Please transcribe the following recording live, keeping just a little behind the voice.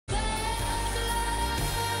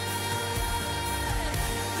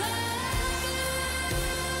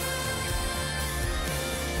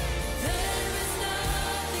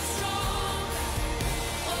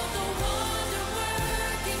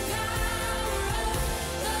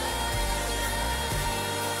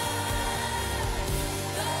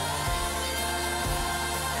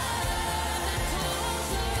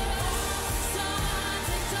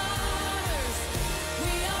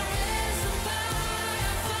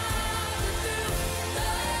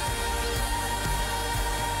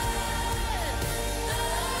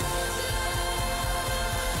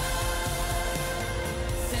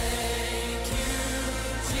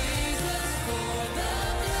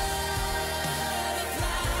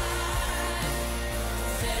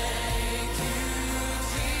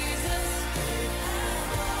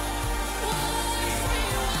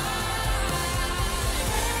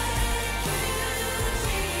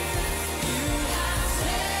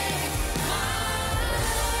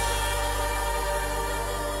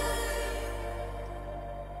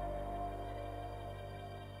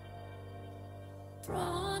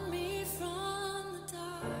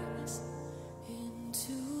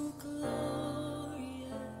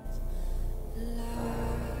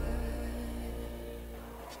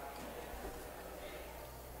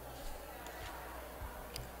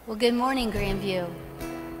Good morning, Grandview.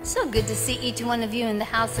 So good to see each one of you in the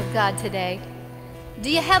house of God today. Do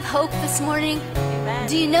you have hope this morning? Amen.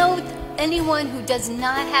 Do you know anyone who does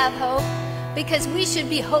not have hope? Because we should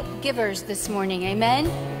be hope givers this morning, amen?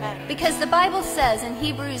 Amen. Because the Bible says in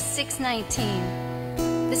Hebrews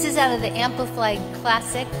 6:19, this is out of the Amplified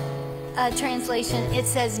Classic translation, it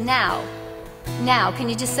says now. Now, can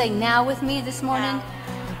you just say now with me this morning? Now.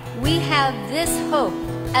 We have this hope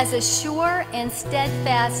as a sure and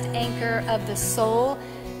steadfast anchor of the soul.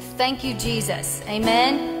 Thank you, Jesus.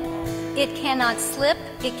 Amen. It cannot slip,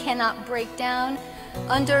 it cannot break down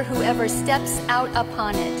under whoever steps out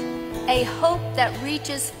upon it. A hope that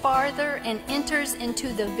reaches farther and enters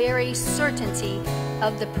into the very certainty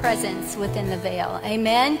of the presence within the veil.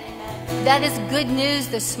 Amen. That is good news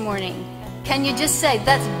this morning. Can you just say,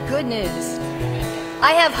 that's good news?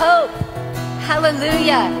 I have hope.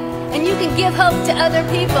 Hallelujah. And you can give hope to other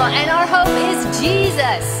people, and our hope is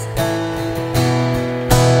Jesus.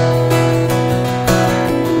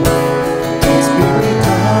 Days may be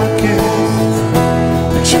darkest,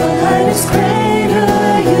 but your light is greater.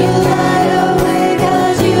 You light away,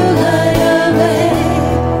 God, you light away.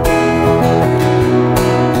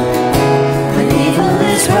 When evil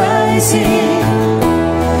is rising,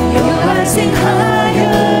 you're rising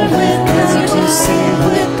higher with power to save,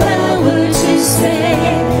 with power to save.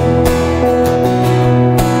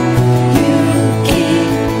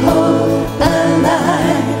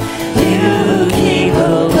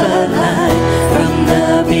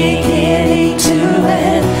 Beginning to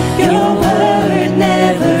end, your word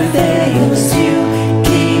never fails. You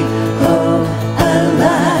keep hope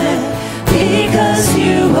alive because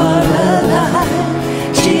you are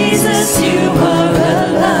alive. Jesus, you are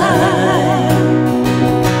alive.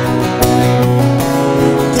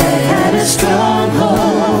 Death had a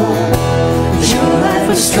stronghold, your life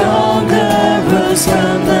was stronger. Rose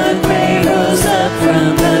from the grave, rose up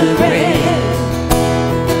from the grave.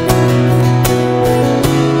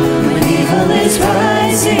 Is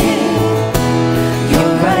rising,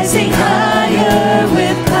 you're rising higher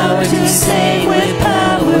with power to save, with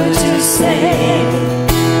power to save.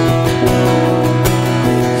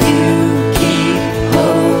 You keep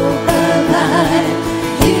hope alive,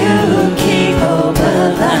 you keep hope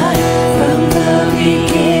alive from the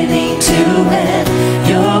beginning to end.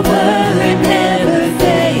 Your word never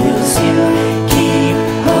fails. You keep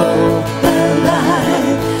hope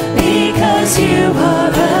alive because you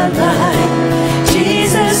are alive.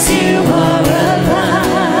 Jesus, you are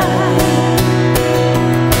alive.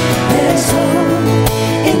 There's hope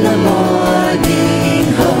in the morning,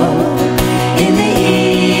 hope in the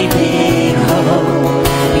evening, hope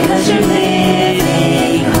because you're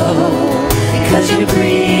living, hope because you're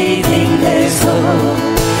breathing. There's hope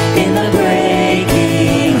in the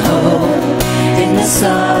breaking, hope in the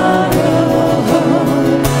sorrow,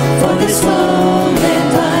 hope for this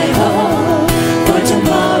moment I hope, for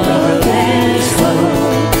tomorrow there's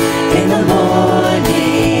hope in the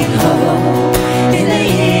morning, hope in the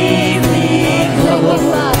evening, hope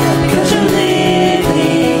because you're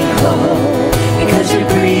living, hope because you're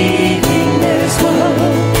breathing. There's hope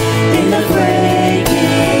in the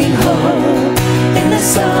breaking, hope in the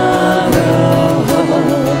sorrow,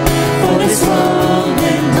 hope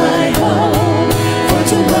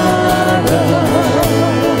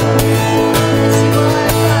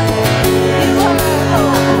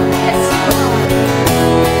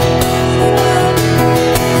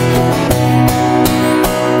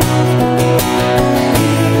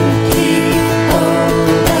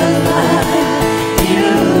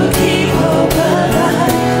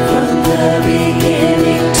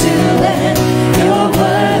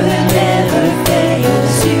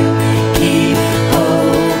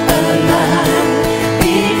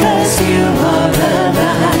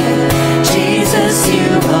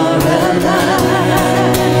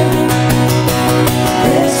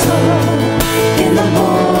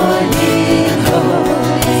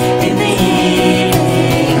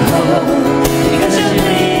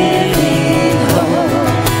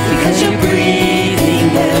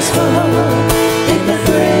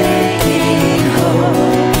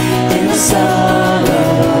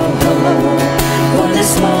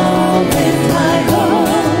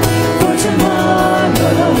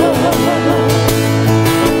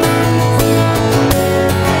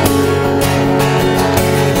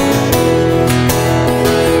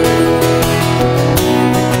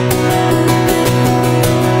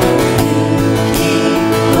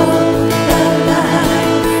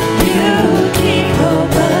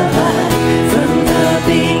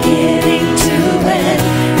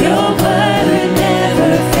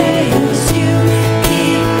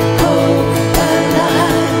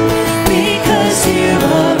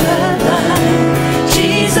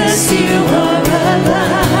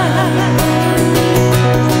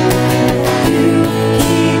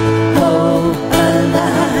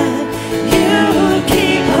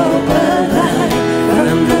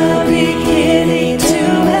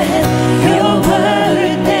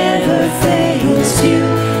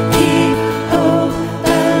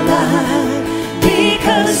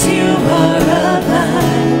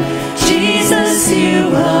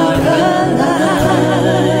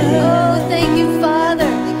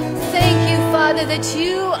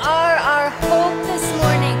are our hope this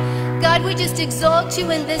morning. God, we just exalt you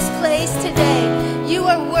in this place today. You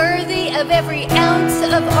are worthy of every ounce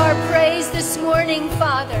of our praise this morning,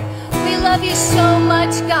 Father. We love you so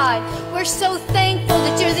much, God. We're so thankful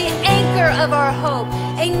that you're the anchor of our hope,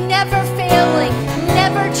 a never-failing,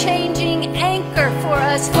 never-changing anchor for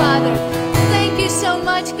us, Father. Thank you so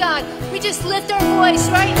much, God. We just lift our voice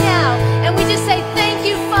right now, and we just say, thank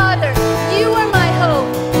you, Father. You are my hope.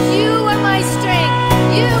 You are my strength.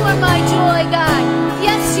 You are my joy, God.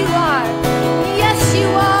 Yes, you are. Yes, you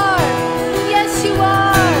are. Yes, you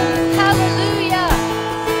are. Hallelujah.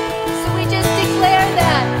 So we just declare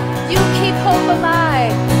that. You keep hope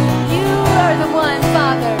alive. You are the one,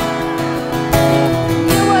 Father.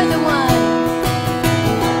 You are the one.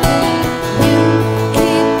 You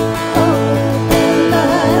keep hope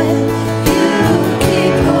alive. You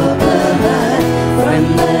keep hope alive from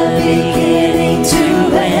the beginning to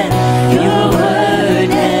end. Your word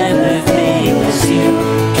never fails. You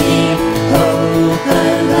keep hope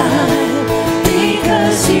alive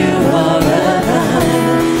because you are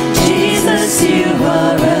alive. Jesus, you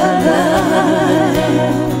are alive.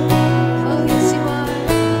 Oh, yes, you are.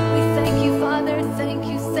 We thank you, Father. Thank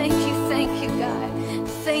you, thank you, thank you, God.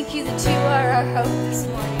 Thank you that you are our hope this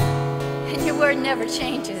morning. And your word never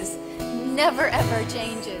changes, never ever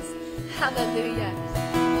changes. Hallelujah.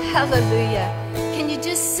 Hallelujah. Can you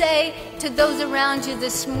just say to those around you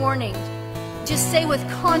this morning, just say with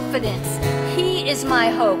confidence, He is my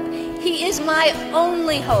hope. He is my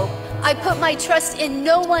only hope. I put my trust in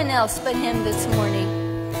no one else but Him this morning.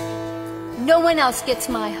 No one else gets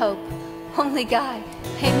my hope. Only God.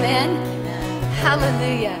 Amen.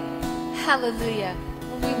 Hallelujah. Hallelujah.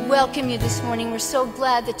 We welcome you this morning. We're so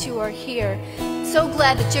glad that you are here. So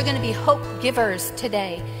glad that you're going to be hope givers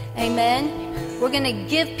today. Amen. We're going to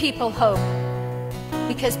give people hope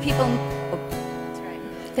because people need hope.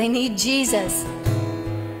 They need Jesus.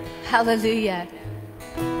 Hallelujah.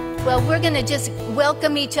 Well, we're going to just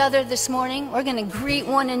welcome each other this morning. We're going to greet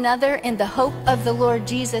one another in the hope of the Lord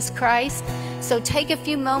Jesus Christ. So take a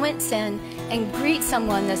few moments and greet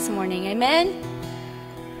someone this morning. Amen.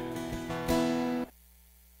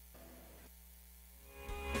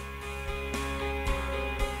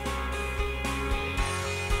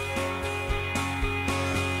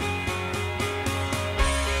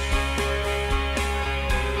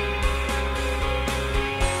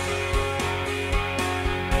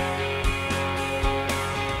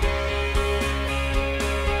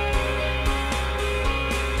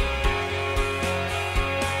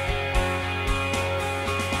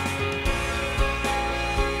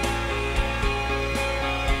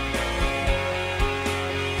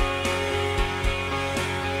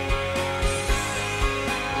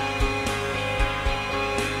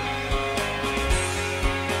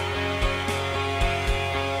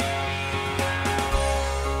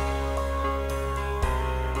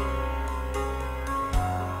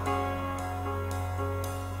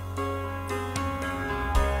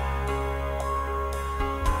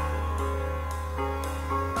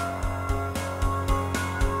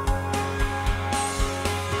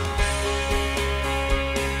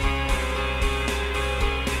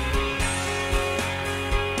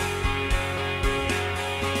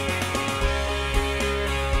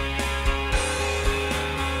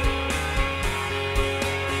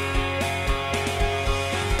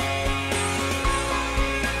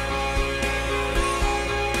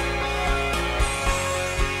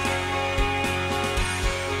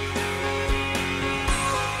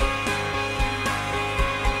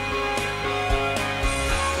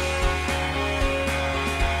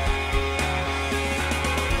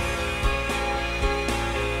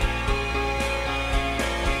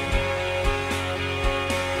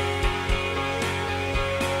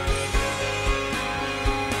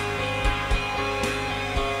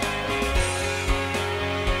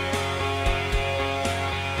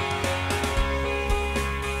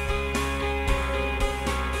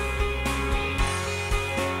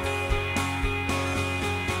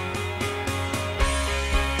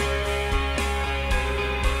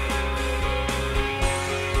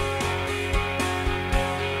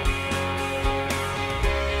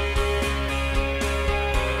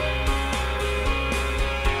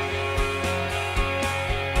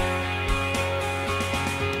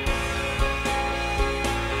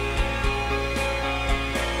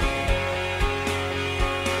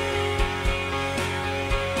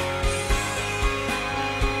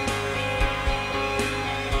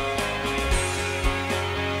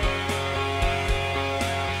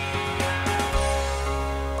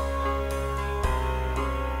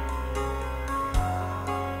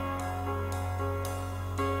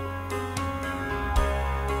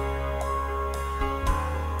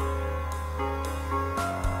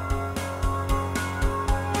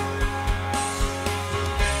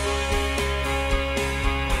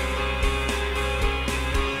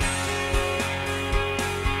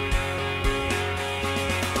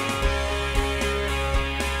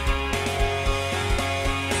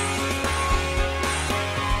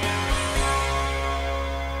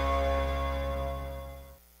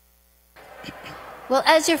 Well,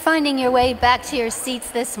 as you're finding your way back to your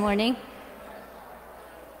seats this morning,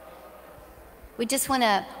 we just want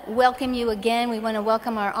to welcome you again. We want to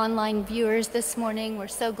welcome our online viewers this morning. We're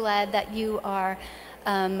so glad that you are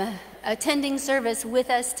attending service with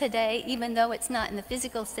us today, even though it's not in the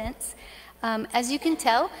physical sense. As you can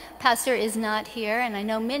tell, Pastor is not here, and I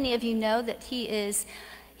know many of you know that he is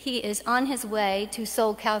on his way to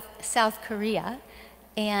Seoul, South Korea.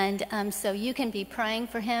 And so you can be praying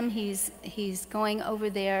for him. He's going over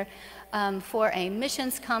there for a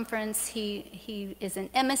missions conference. He is an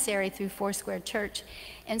emissary through Foursquare Church.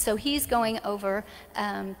 And so he's going over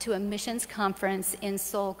to a missions conference in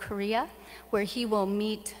Seoul, Korea, where he will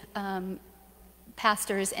meet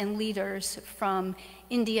pastors and leaders from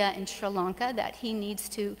India and Sri Lanka that he needs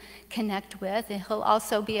to connect with. And he'll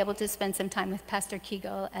also be able to spend some time with Pastor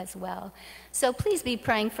Kigo as well. So please be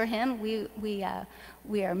praying for him. We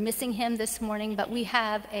are missing him this morning, but we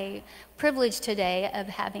have a privilege today of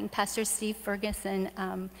having Pastor Steve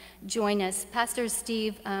Ferguson join us. Pastor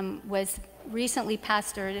Steve was recently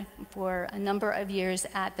pastored for a number of years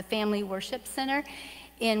at the Family Worship Center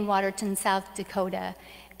in Waterton, South Dakota.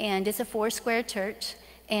 And it's a Foursquare church.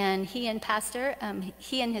 And he and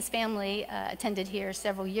his family attended here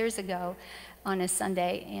several years ago on a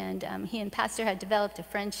Sunday, and he and Pastor had developed a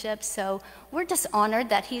friendship. So we're just honored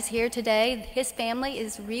that he's here today. His family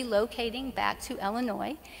is relocating back to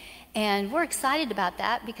Illinois, and we're excited about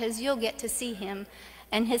that because you'll get to see him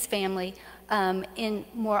and his family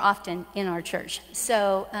more often in our church.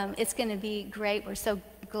 So it's going to be great. We're so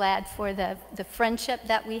glad for the friendship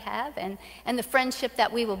that we have and the friendship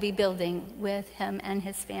that we will be building with him and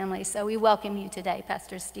his family. So we welcome you today,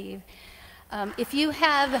 Pastor Steve. If you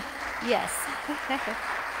have, yes.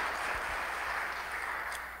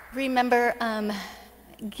 Remember,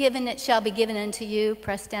 given it shall be given unto you,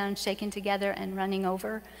 pressed down, shaken together, and running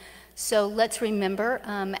over. So let's remember,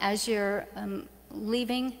 as you're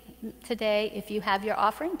leaving today, if you have your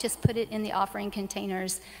offering, just put it in the offering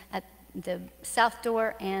containers at the south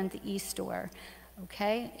door and the east door.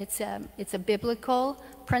 Okay? It's a biblical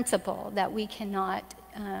principle that we cannot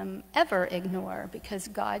ever ignore, because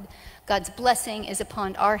God's blessing is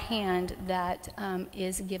upon our hand that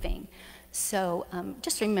is giving. So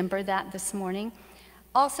just remember that this morning.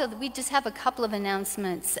 Also, we just have a couple of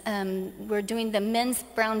announcements. We're doing the men's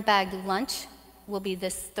brown bag lunch. Will be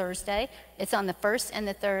this Thursday. It's on the 1st and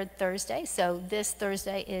the 3rd Thursday. So this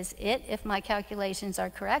Thursday is it, if my calculations are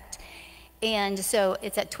correct. And so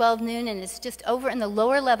it's at 12 noon, and it's just over in the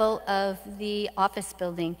lower level of the office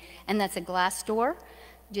building. And that's a glass door.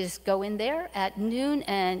 Just go in there at noon,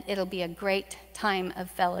 and it'll be a great time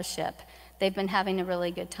of fellowship. They've been having a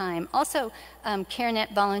really good time. Also,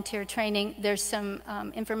 CareNet volunteer training. There's some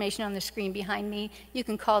information on the screen behind me. You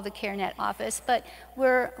can call the CareNet office. But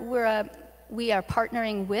we are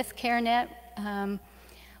partnering with CareNet.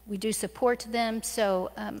 We do support them, so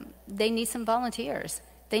they need some volunteers.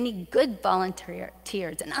 They need good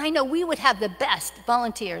volunteers. And I know we would have the best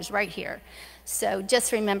volunteers right here. So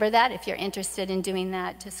just remember that. If you're interested in doing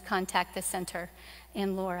that, just contact the center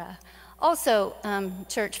and Laura. Also,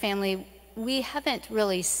 church family, we haven't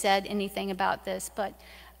really said anything about this, but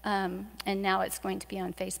and now it's going to be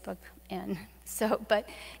on Facebook. But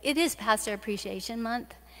it is Pastor Appreciation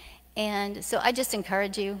Month. And so I just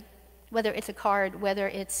encourage you, whether it's a card, whether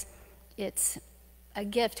it's a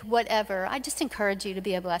gift, whatever, I just encourage you to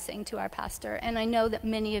be a blessing to our pastor. And I know that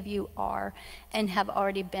many of you are and have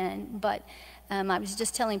already been, but I was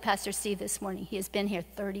just telling Pastor Steve this morning, he has been here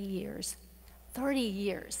 30 years. 30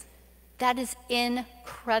 years. That is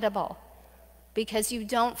incredible, because you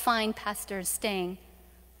don't find pastors staying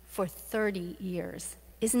for 30 years.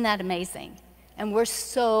 Isn't that amazing? And we're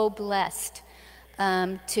so blessed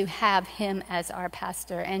to have him as our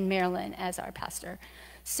pastor and Marilyn as our pastor.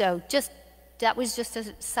 So that was just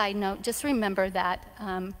a side note. Just remember that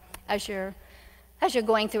as you're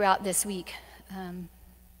going throughout this week.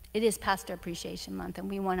 It is Pastor Appreciation Month, and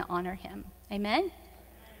we want to honor him. Amen?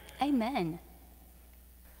 Amen.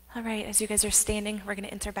 All right, as you guys are standing, we're going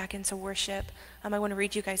to enter back into worship. I want to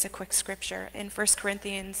read you guys a quick scripture. In 1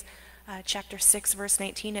 Corinthians chapter 6, verse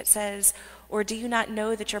 19, it says, "Or do you not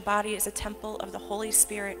know that your body is a temple of the Holy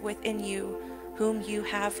Spirit within you, whom you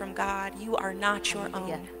have from God? You are not your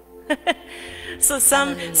own." So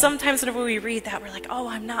sometimes whenever we read that, we're like, oh,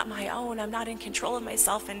 I'm not my own. I'm not in control of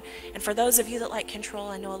myself. And for those of you that like control,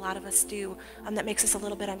 I know a lot of us do, that makes us a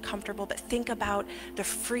little bit uncomfortable. But think about the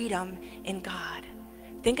freedom in God.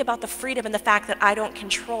 Think about the freedom and the fact that I don't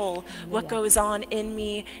control what goes on in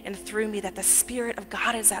me and through me, that the Spirit of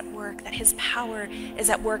God is at work, that his power is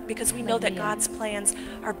at work, because we know that God's plans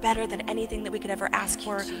are better than anything that we could ever ask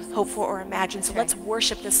for, hope for, or imagine. So let's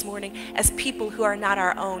worship this morning as people who are not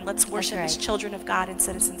our own. Let's worship as children of God and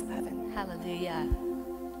citizens of heaven. Hallelujah.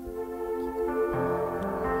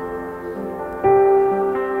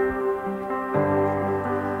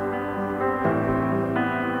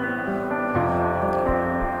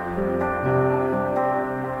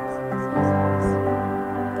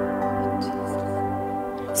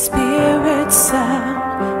 Spirit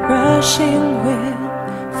sound, rushing wind,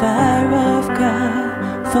 fire of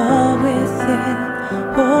God, fall within.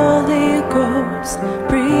 Holy Ghost,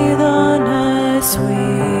 breathe on us,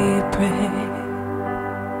 we pray.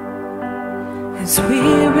 As we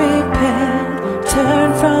repent,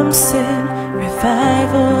 turn from sin,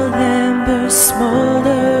 revival embers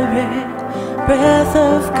smoldering. Breath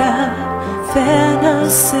of God, fan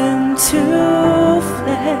us into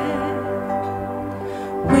flame.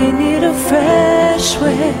 We need a fresh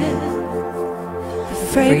wind, the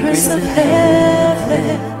fragrance of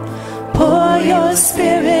heaven. Pour your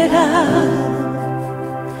Spirit out,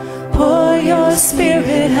 pour your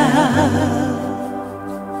Spirit out.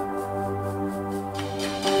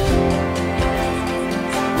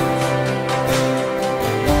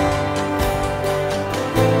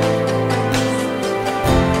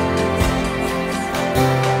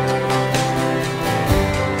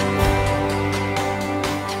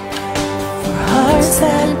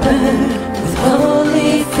 That burn with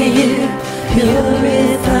holy fear,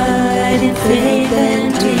 purified in faith and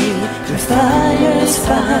deed. Refiner's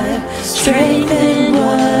fire, strengthen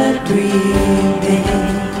what remains.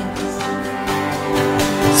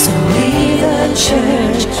 So we the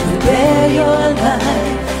church who bear your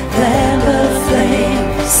light, lamp of flame,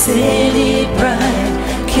 city bright,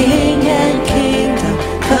 King and kingdom,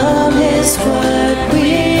 come is what we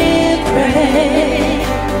pray.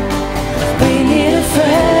 We need a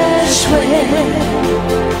fresh wind,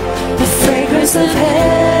 the fragrance of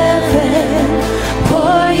heaven.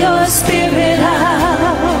 Pour your Spirit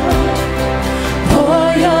out,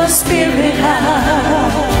 pour your Spirit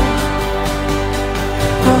out.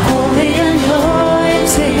 A holy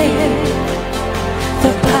anointing,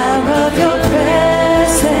 the power of your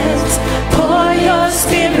presence. Pour your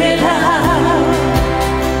Spirit out,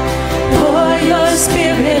 pour your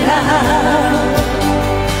Spirit out.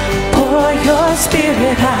 Pour your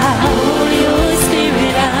Spirit out, pour your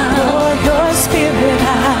Spirit out, pour your Spirit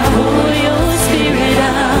out, pour your Spirit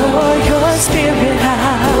out, pour your Spirit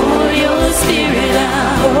out, pour your Spirit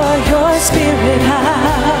out, pour your Spirit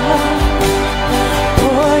out,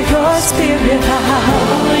 pour your Spirit out,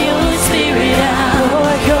 pour your Spirit out, pour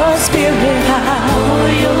your Spirit out, pour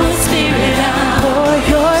your Spirit out, pour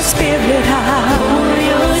your Spirit out, pour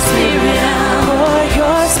your Spirit out, pour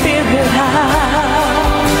your Spirit out.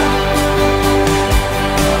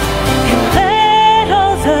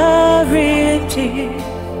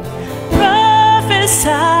 Prophesy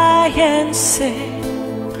and sing.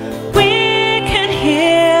 We can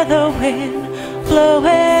hear the wind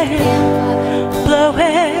blowing,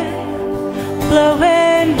 blowing,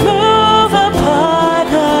 blowing. Move upon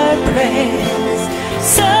our praise.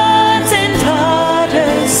 Sons and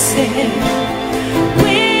daughters sing.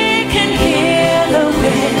 We can hear the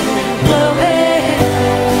wind blowing,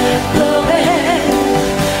 blowing,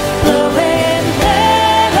 blowing.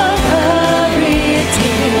 Let all the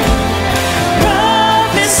redeemed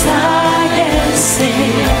prophesy and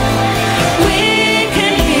sing. We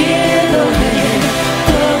can hear the wind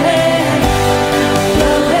blowing,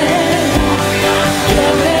 blowing,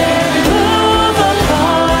 blowing. Move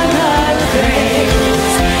upon our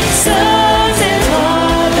praise. Sons and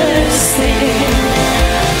daughters sing.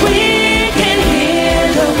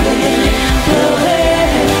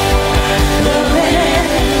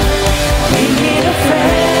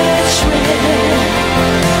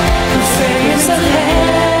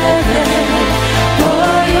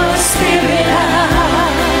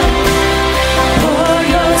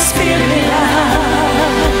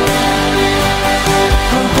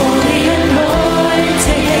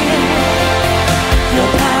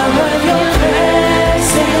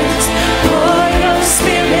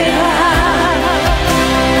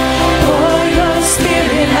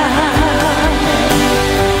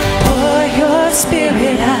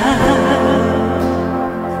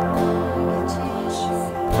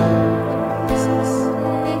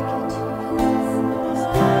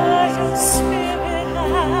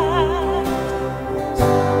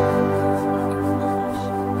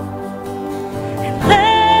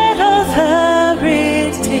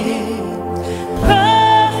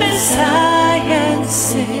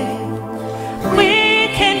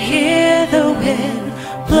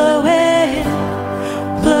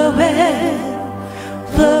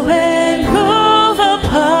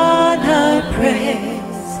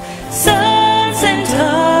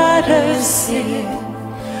 sing.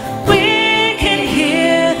 We can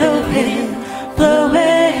hear the wind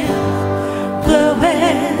blowing,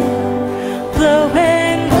 blowing,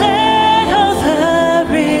 blowing. Let all the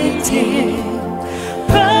redeemed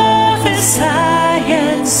prophesy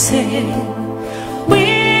and sing. We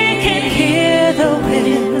can hear the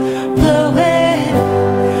wind blowing,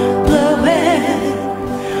 blowing,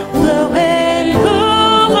 blowing.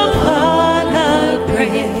 Move upon our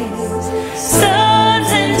praise. Sons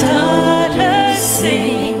and daughters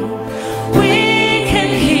sing. We can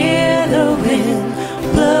hear the wind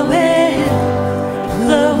blowing,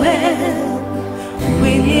 blowing.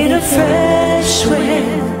 We need a fresh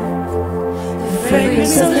wind, the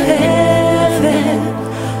fragrance of heaven.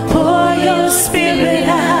 Pour your spirit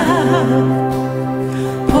out,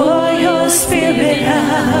 pour your spirit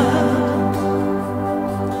out.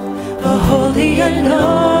 A holy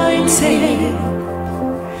anointing,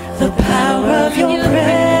 the power of your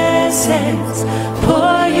presence.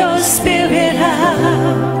 Pour your spirit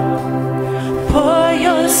out, pour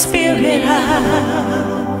your spirit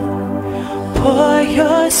out, pour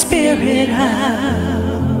your spirit out.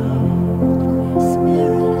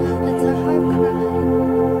 That's our heart cry.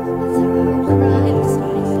 That's our heart cry this morning,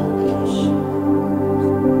 Father.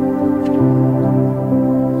 That's our heart cry.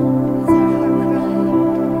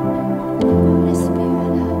 Holy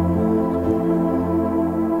Spirit out.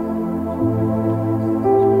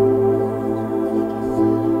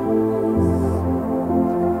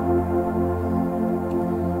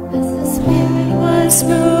 As the Spirit Was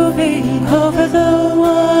moving over the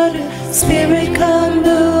water, Spirit, come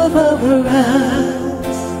move over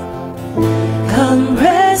us. Come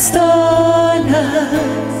rest on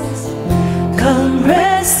us, come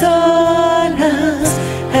rest on us.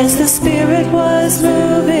 As the Spirit was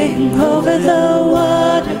moving over the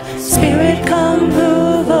water, Spirit, come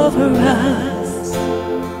move over us.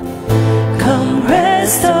 Come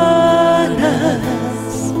rest on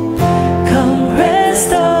us, come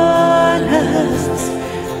rest on us.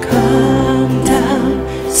 Come down,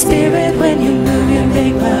 Spirit, when you move, you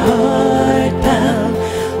make my heart pound.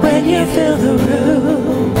 When you fill the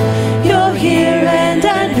room, you're here and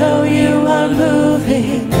I know you are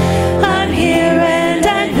moving. I'm here and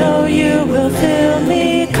I know you will fill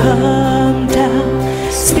me. Come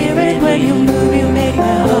down, Spirit, when you move, you make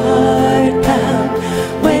my heart pound.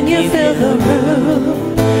 When you fill the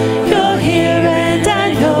room, you're here and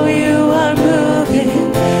I know you are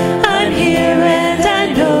moving. I'm here and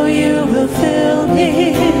I know you will fill me.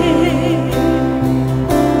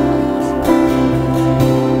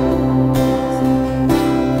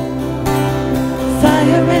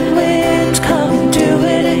 Fire and wind, come and do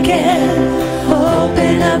it again.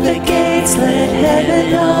 Open up the gates, let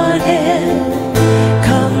heaven on in.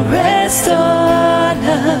 Come rest on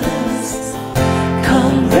us,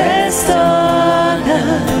 come rest on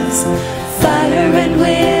us. Fire and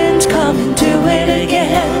wind, come and do it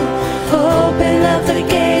again. Open up the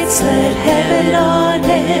gates, let heaven on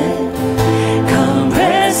in. Come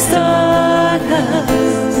rest on us,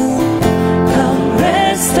 come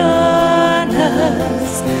rest on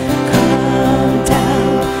us. Come down,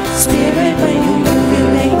 Spirit, when you move, you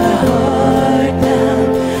make my heart pound.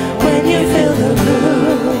 When you fill the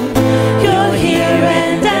room, you're here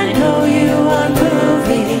and I know you are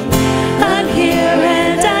moving. I'm here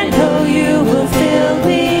and I know you will fill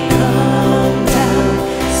me. Come down,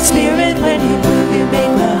 Spirit, when you move, you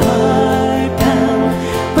make my heart pound.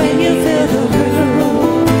 When you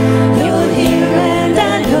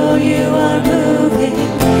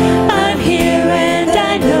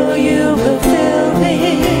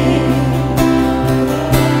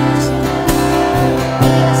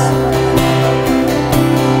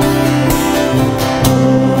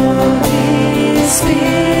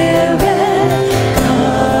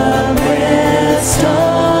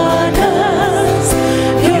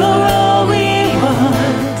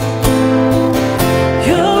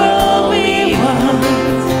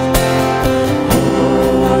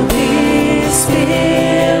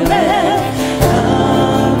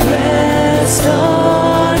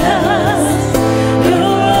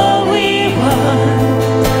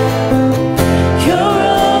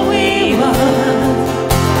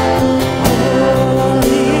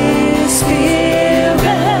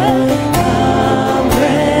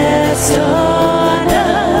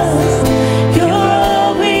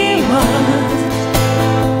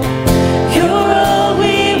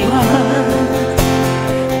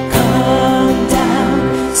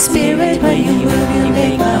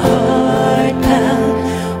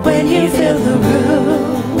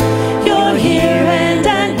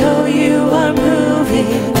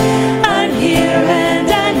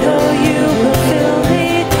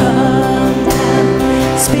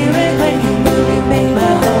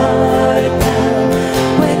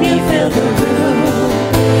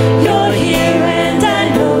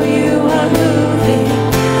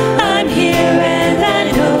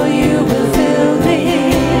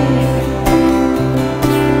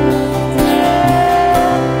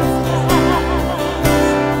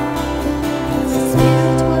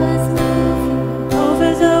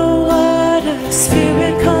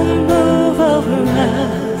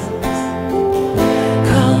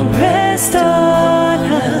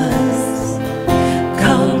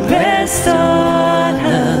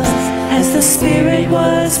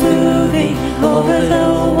over the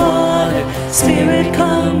water. Spirit,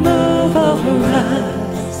 come move over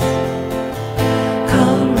us.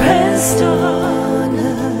 Come rest on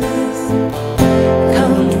us.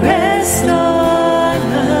 Come rest on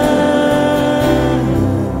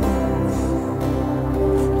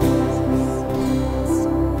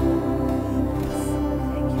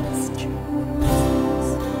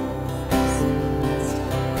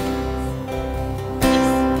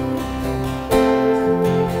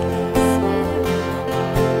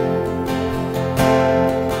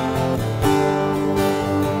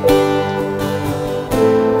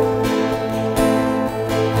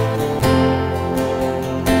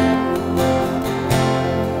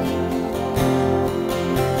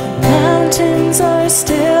mountains are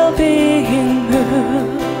still being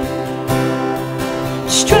moved.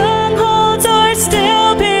 Strongholds are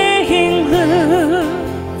still being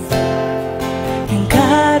loosed. In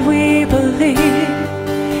God we believe,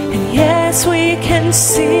 and yes, we can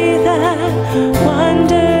see that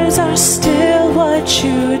wonders are still what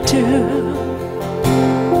you do.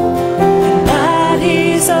 And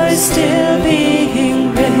bodies are still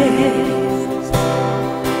being raised.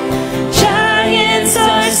 Giants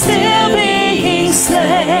are still being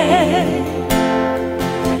slain.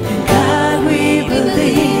 In God we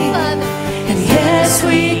believe, and yes,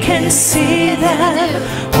 we can see that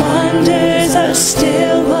wonders are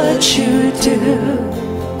still what you do.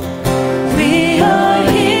 We are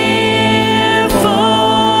here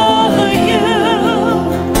for you.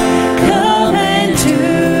 Come and do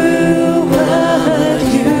what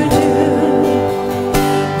you do.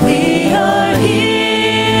 We are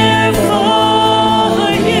here for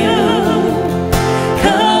you.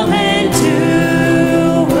 Come and do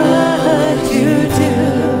what you do.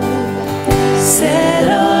 Set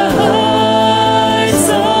our hearts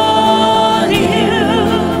on you.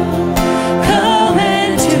 Come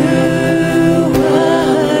and do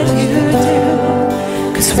what you do.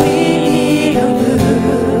 'Cause we need a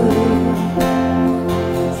move.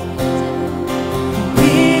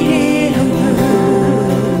 We need a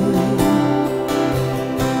move.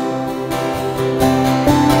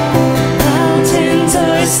 Mountains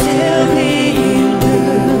are still being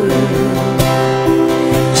moved.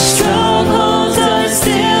 Strongholds are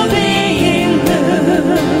still being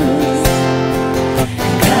loosed.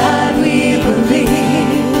 God we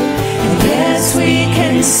believe, and yes, we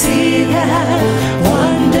can see that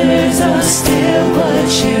wonders are still what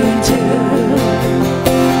you do.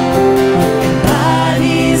 And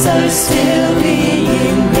bodies are still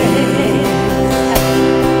being raised.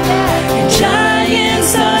 And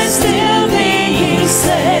giants are still being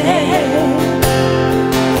slain.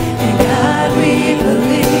 And God we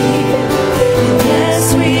believe, and yes,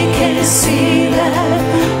 we can see that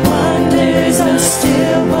wonders are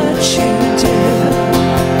still what you do.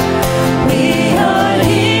 We are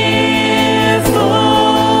here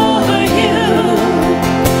for you.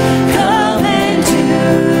 Come and do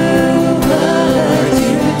what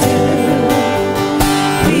you do.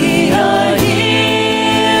 We are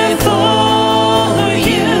here for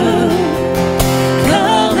you.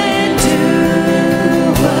 Come and do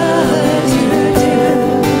what you do.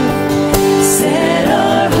 Set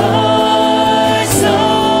our hearts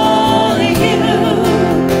on you.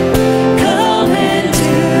 Come and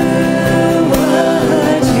do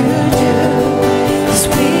what you do. 'Cause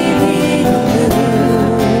we need a move.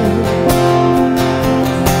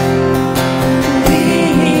 We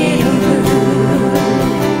need a move.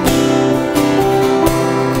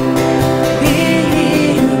 We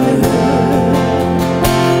need a move.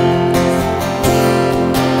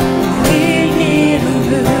 We need a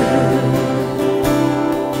move.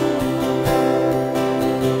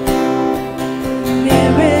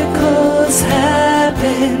 Miracles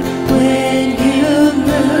happen when you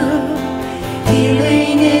move.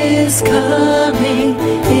 Healing is coming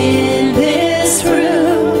in this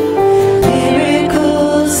room.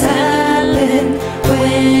 Miracles happen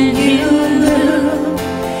when you move.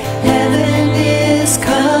 Heaven is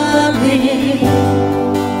coming.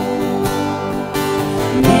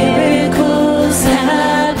 Miracles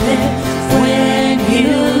happen when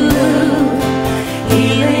you move.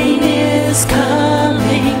 Healing is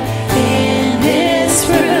coming in this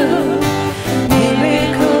room.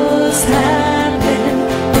 Miracles happen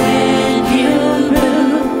when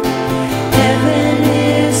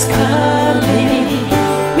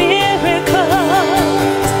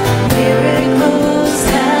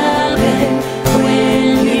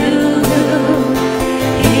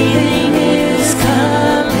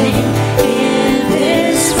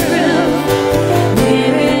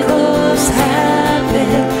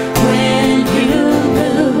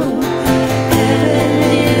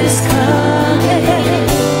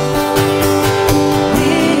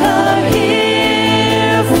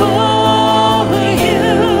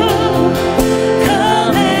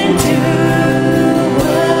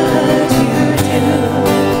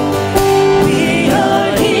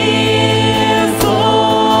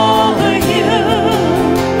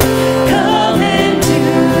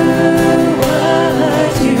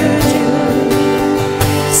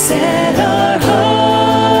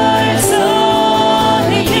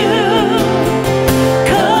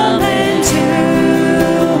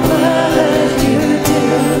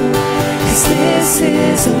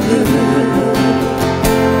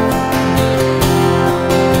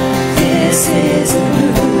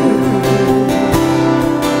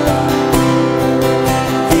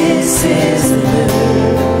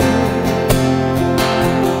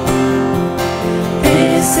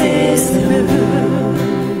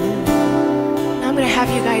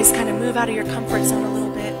move out of your comfort zone a little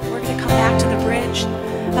bit. We're going to come back to the bridge.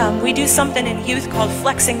 We do something in youth called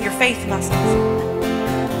flexing your faith muscles.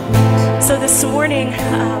 So this morning,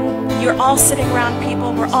 you're all sitting around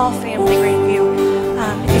people. We're all family, Grandview.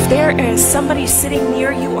 If there is somebody sitting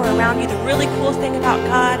near you or around you, the really cool thing about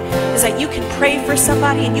God is that you can pray for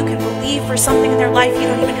somebody and you can believe for something in their life. You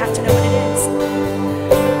don't even have to know what it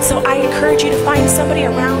is. So I encourage you to find somebody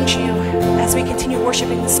around you as we continue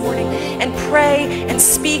worshiping this morning and pray and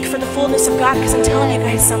speak for the fullness of God, because I'm telling you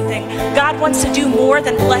guys something. God wants to do more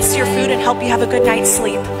than bless your food and help you have a good night's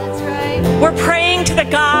sleep. We're praying to the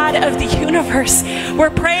God of the universe. We're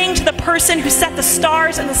praying to the person who set the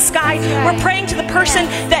stars in the sky. We're praying to the person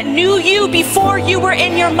that knew you before you were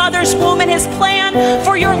in your mother's womb, and his plan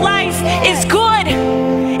for your life is good.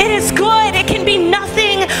 It is good. It can be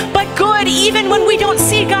nothing but good. Even when we don't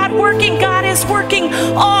see God working, God is working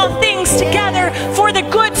all things together for the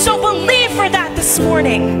good. So believe for that this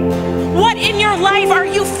morning. What in your life are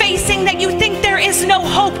you facing that you think there is no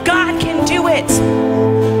hope? God can do it.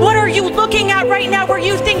 What are you looking at right now where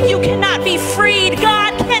you think you cannot be freed?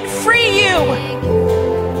 God can free you.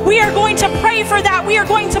 We are going to pray for that. We are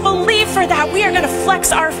going to believe for that. We are going to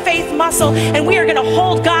flex our faith muscle, and we are going to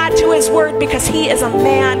hold God to his word, because he is a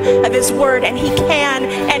man of his word, and he can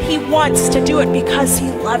and he wants to do it because he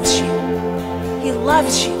loves you. He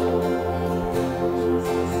loves you.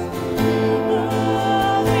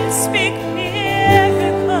 Speak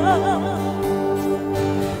miracles.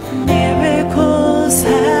 Miracles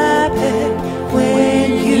happen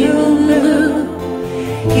when you move.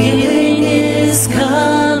 Healing is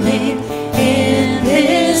coming in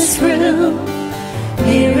this room.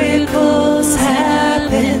 Miracles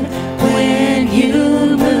happen when you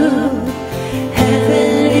move.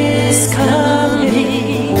 Heaven is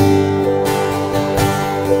coming.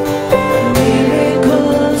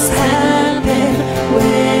 Miracles happen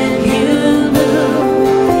when you move.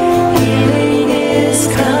 Healing is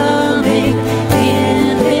coming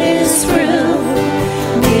in this room.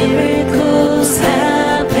 Miracles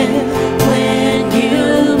happen when you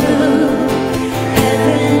move.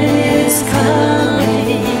 Heaven is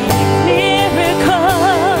coming. Miracles,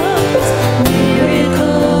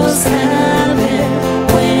 miracles happen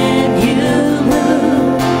when you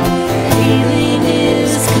move. Healing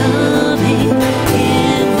is coming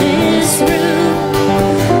in this room.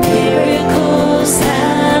 Miracles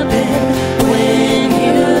happen when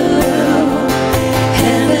you move.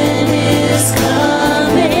 Heaven is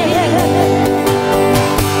coming.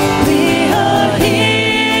 We are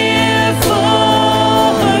here for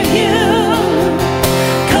you.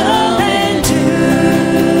 Come and do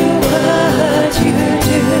what you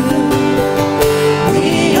do. We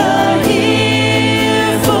are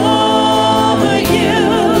here for you.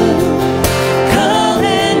 Come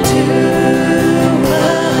and do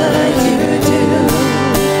what you do.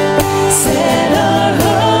 Set our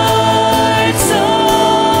hearts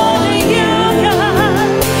on you, God.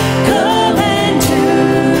 Come and do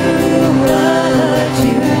what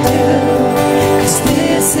you do. 'Cause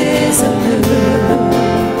this is a move.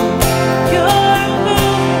 Your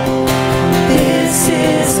move. This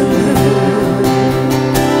is a move.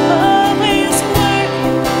 Always work.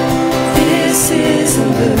 This is a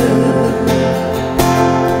move.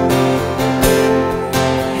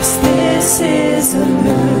 Yes, this is a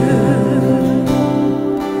move.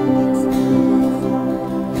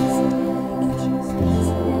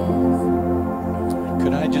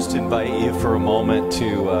 Could I just invite you for a moment to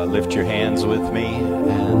lift your hands with me,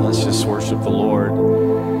 and let's just worship the Lord.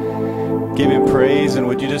 Give him praise, and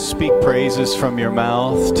would you just speak praises from your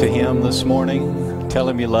mouth to him this morning? Tell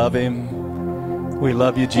him you love him. We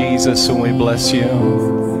love you, Jesus, and we bless you.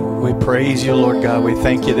 We praise you, Lord God. We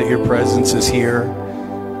thank you that your presence is here.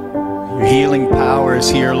 Your healing power is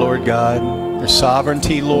here, Lord God. Your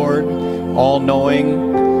sovereignty, Lord,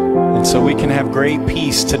 all-knowing. And so we can have great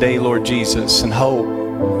peace today, Lord Jesus, and hope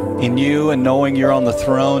in you, and knowing you're on the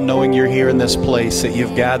throne, knowing you're here in this place, that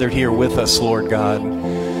you've gathered here with us, Lord God.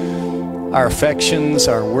 Our affections,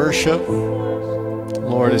 our worship,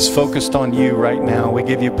 Lord, is focused on you right now. We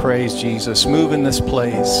give you praise, Jesus. Move in this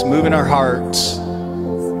place. Move in our hearts.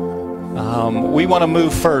 We want to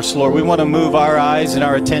move first, Lord. We want to move our eyes and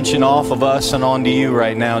our attention off of us and onto you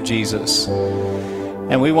right now, Jesus.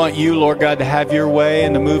 And we want you, Lord God, to have your way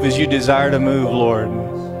and to move as you desire to move, Lord.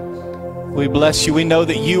 We bless you. We know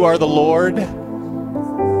that you are the Lord.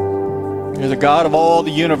 You're the God of all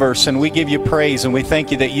the universe, and we give you praise, and we thank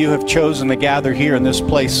you that you have chosen to gather here in this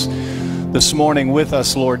place this morning with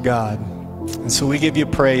us, Lord God. And so we give you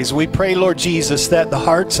praise. We pray, Lord Jesus, that the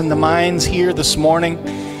hearts and the minds here this morning,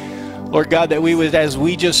 Lord God, that we would, as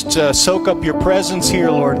we just soak up your presence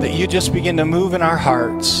here, Lord, that you just begin to move in our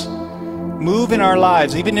hearts, move in our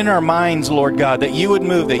lives, even in our minds, Lord God, that you would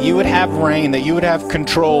move, that you would have reign, that you would have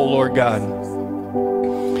control, Lord God.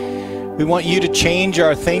 We want you to change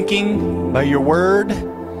our thinking by your word.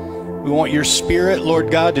 We want your spirit,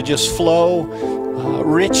 Lord God, to just flow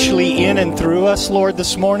richly in and through us, Lord,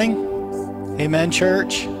 this morning. Amen,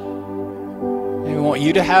 church. And we want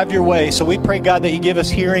you to have your way. So we pray, God, that you give us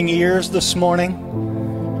hearing ears this morning.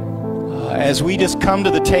 As we just come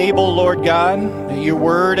to the table, Lord God, that your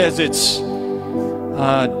word, as it's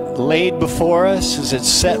laid before us, as it's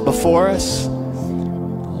set before us,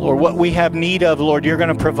 Lord, what we have need of, Lord, you're going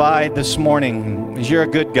to provide this morning, because you're a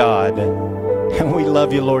good God. And we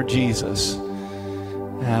love you, Lord Jesus.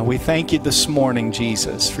 We thank you this morning,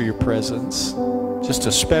 Jesus, for your presence. Just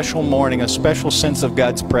a special morning, a special sense of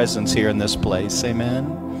God's presence here in this place. Amen.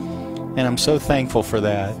 And I'm so thankful for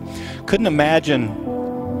that. I couldn't imagine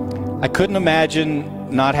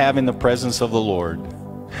not having the presence of the Lord.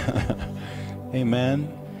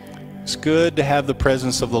 Amen. It's good to have the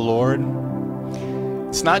presence of the Lord.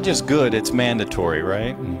 It's not just good, it's mandatory,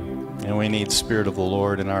 right? And we need the Spirit of the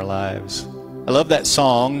Lord in our lives. I love that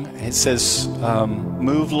song. It says,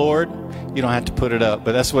 move, Lord. You don't have to put it up,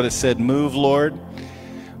 but that's what it said. Move, Lord.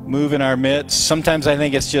 Move in our midst. Sometimes I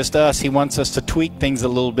think it's just us. He wants us to tweak things a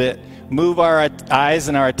little bit. Move our eyes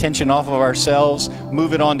and our attention off of ourselves.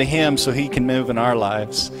 Move it onto Him so He can move in our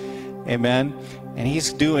lives. Amen. And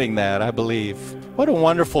He's doing that, I believe. What a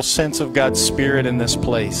wonderful sense of God's Spirit in this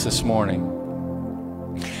place this morning.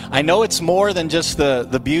 I know it's more than just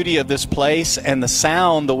the beauty of this place and the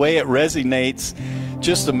sound, the way it resonates.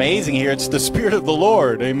 Just amazing here. It's the Spirit of the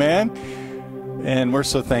Lord. Amen. And we're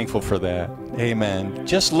so thankful for that. Amen.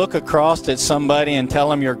 Just look across at somebody and tell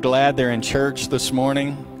them you're glad they're in church this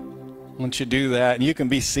morning. Once you do that, and you can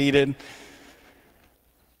be seated.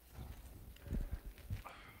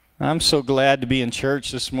 I'm so glad to be in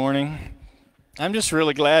church this morning. I'm just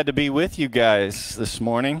really glad to be with you guys this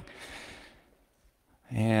morning.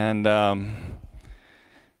 And I'm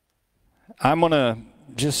going to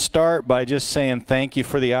just start by just saying thank you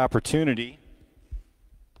for the opportunity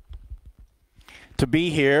to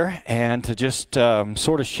be here and to just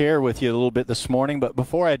sort of share with you a little bit this morning. But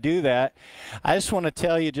before I do that, I just want to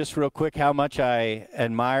tell you just real quick how much I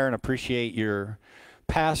admire and appreciate your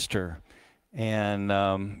pastor. And,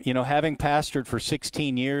 you know, having pastored for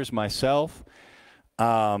 16 years myself,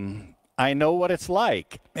 I know what it's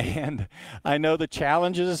like, and I know the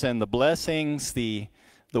challenges and the blessings, the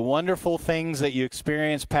wonderful things that you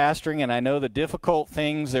experience pastoring, and I know the difficult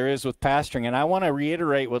things there is with pastoring. And I want to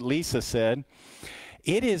reiterate what Lisa said.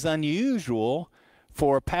 It is unusual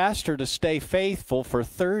for a pastor to stay faithful for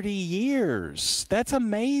 30 years. That's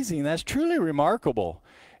amazing. That's truly remarkable.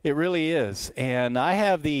 It really is. And I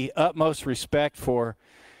have the utmost respect for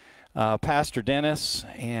Pastor Dennis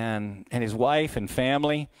and his wife and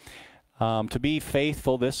family. To be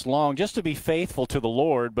faithful this long, just to be faithful to the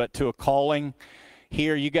Lord, but to a calling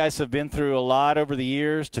here. You guys have been through a lot over the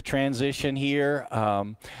years to transition here.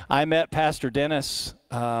 I met Pastor Dennis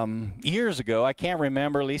years ago. I can't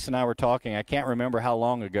remember. Lisa and I were talking. I can't remember how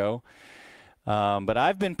long ago. But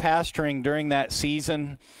I've been pastoring during that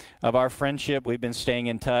season of our friendship. We've been staying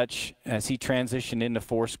in touch as he transitioned into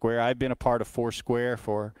Foursquare. I've been a part of Foursquare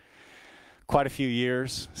for quite a few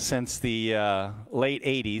years, since the late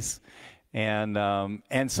 80s.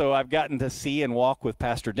 And so I've gotten to see and walk with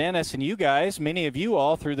Pastor Dennis and you guys, many of you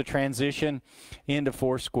all, through the transition into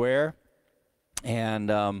Foursquare.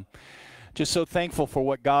 And just so thankful for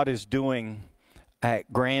what God is doing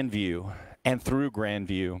at Grandview and through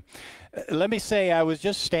Grandview. Let me say, I was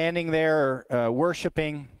just standing there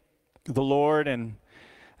worshiping the Lord, and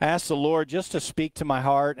I asked the Lord just to speak to my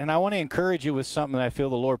heart. And I want to encourage you with something that I feel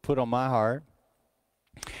the Lord put on my heart.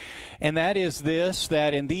 And that is this,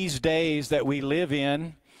 that in these days that we live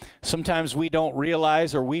in, sometimes we don't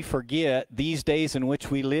realize or we forget these days in which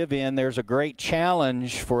we live in, there's a great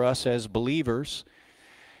challenge for us as believers.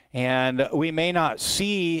 And we may not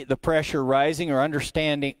see the pressure rising or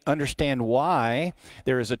understand why.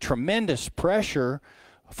 There is a tremendous pressure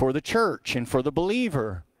for the church and for the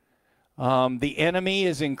believer. The enemy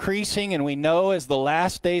is increasing, and we know as the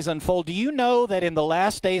last days unfold. Do you know that in the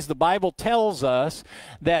last days the Bible tells us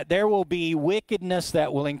that there will be wickedness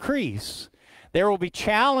that will increase? There will be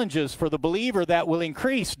challenges for the believer that will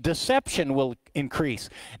increase. Deception will increase.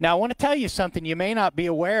 Now, I want to tell you something. You may not be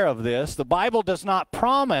aware of this. The Bible does not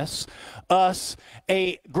promise us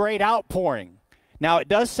a great outpouring. Now, it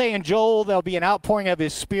does say in Joel, there'll be an outpouring of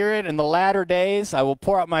his Spirit in the latter days. I will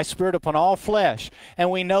pour out my Spirit upon all flesh.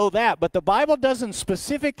 And we know that. But the Bible doesn't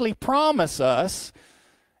specifically promise us,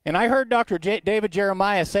 and I heard Dr. David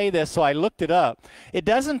Jeremiah say this, so I looked it up. It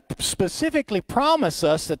doesn't specifically promise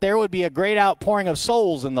us that there would be a great outpouring of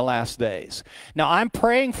souls in the last days. Now, I'm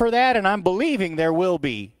praying for that, and I'm believing there will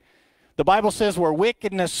be. The Bible says where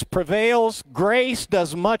wickedness prevails, grace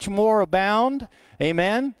does much more abound.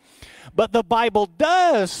 Amen. But the Bible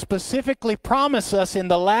does specifically promise us in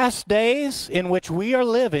the last days in which we are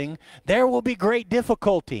living, there will be great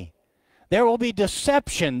difficulty. There will be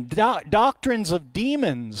deception. Doctrines of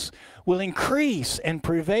demons will increase and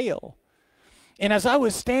prevail. And as I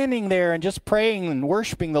was standing there and just praying and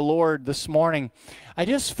worshiping the Lord this morning, I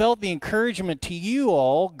just felt the encouragement to you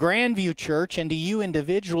all, Grandview Church, and to you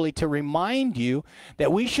individually to remind you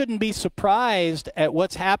that we shouldn't be surprised at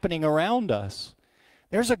what's happening around us.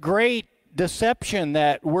 There's a great deception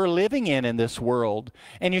that we're living in this world,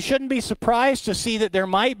 and you shouldn't be surprised to see that there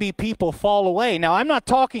might be people fall away. Now, I'm not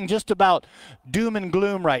talking just about doom and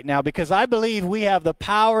gloom right now, because I believe we have the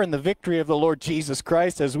power and the victory of the Lord Jesus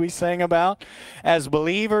Christ, as we sang about. As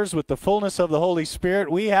believers with the fullness of the Holy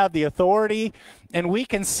Spirit, we have the authority, and we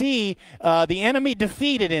can see the enemy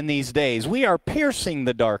defeated in these days. We are piercing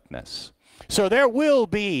the darkness. So there will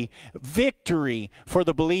be victory for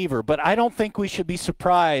the believer, but I don't think we should be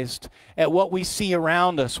surprised at what we see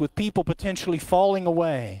around us, with people potentially falling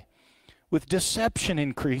away, with deception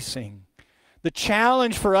increasing. The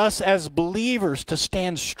challenge for us as believers to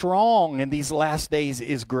stand strong in these last days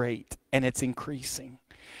is great, and it's increasing.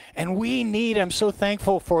 And we need, I'm so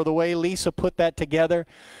thankful for the way Lisa put that together.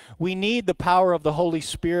 We need the power of the Holy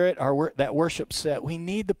Spirit, that worship set. We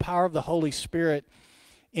need the power of the Holy Spirit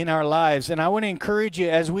in our lives. And I want to encourage you,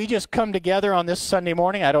 as we just come together on this Sunday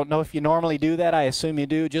morning, I don't know if you normally do that, I assume you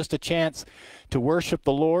do, just a chance to worship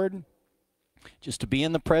the Lord, just to be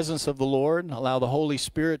in the presence of the Lord, allow the Holy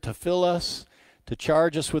Spirit to fill us, to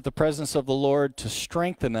charge us with the presence of the Lord, to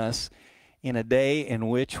strengthen us in a day in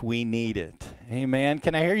which we need it. Amen.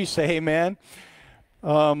 Can I hear you say amen?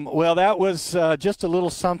 Well, that was just a little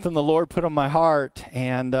something the Lord put on my heart,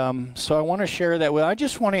 and so I want to share that with you. I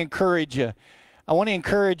just want to encourage you. I want to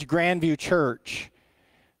encourage Grandview Church.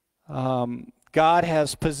 God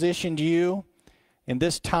has positioned you in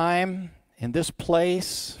this time, in this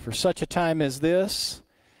place, for such a time as this.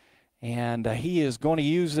 And He is going to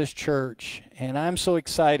use this church. And I'm so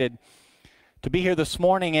excited to be here this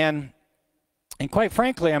morning. And quite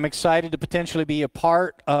frankly, I'm excited to potentially be a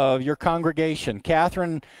part of your congregation.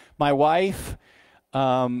 Catherine, my wife,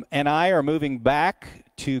 and I are moving back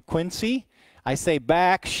to Quincy. I say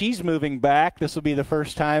back, she's moving back. This will be the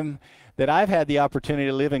first time that I've had the opportunity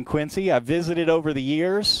to live in Quincy. I've visited over the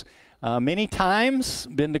years many times,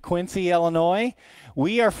 been to Quincy, Illinois.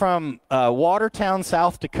 We are from Watertown,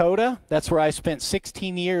 South Dakota. That's where I spent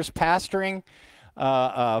 16 years pastoring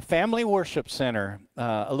a family worship center,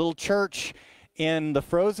 a little church in the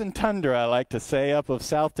frozen tundra, I like to say, up of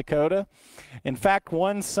South Dakota. In fact,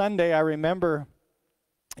 one Sunday I remember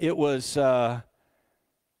it was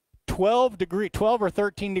 12 or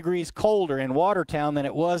 13 degrees colder in Watertown than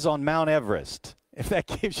it was on Mount Everest, if that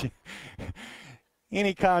gives you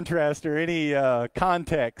any contrast or any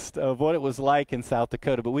context of what it was like in South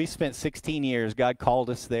Dakota. But we spent 16 years. God called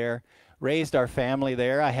us there, raised our family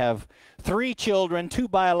there. I have 3 children, 2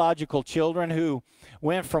 biological children who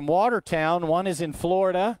went from Watertown. One is in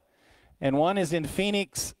Florida, and one is in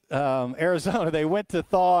Phoenix, Arizona. They went to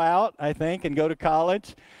thaw out, I think, and go to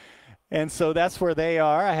college. And so that's where they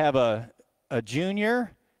are. I have a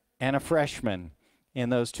junior and a freshman in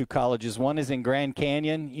those 2 colleges. One is in Grand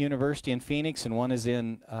Canyon University in Phoenix, and one is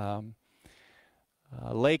in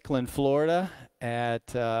Lakeland, Florida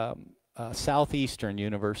at Southeastern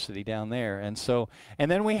University down there.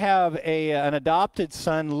 And then we have an adopted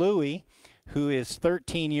son, Louis, who is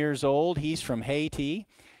 13 years old. He's from Haiti,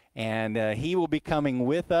 and he will be coming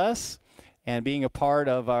with us and being a part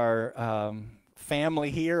of our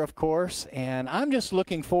family here, of course. And I'm just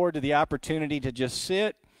looking forward to the opportunity to just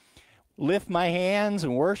sit, lift my hands,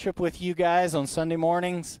 and worship with you guys on Sunday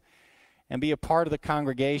mornings and be a part of the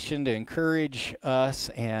congregation to encourage us.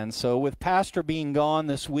 And so with Pastor being gone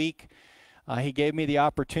this week, he gave me the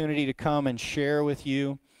opportunity to come and share with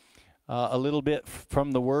you a little bit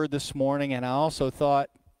from the Word this morning. And I also thought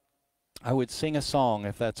I would sing a song,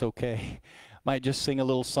 if that's okay. Might just sing a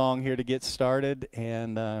little song here to get started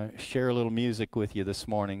and share a little music with you this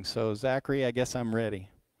morning. So, Zachary, I guess I'm ready.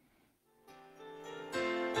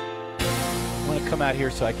 I want to come out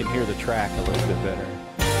here so I can hear the track a little bit better.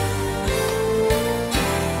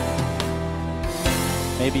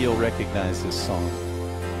 Maybe you'll recognize this song.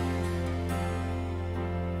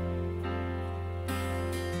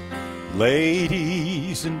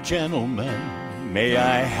 Ladies and gentlemen, may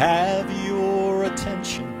I have your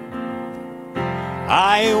attention?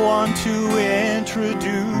 I want to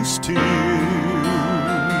introduce to you,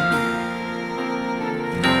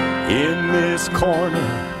 in this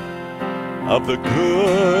corner of the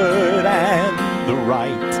good and the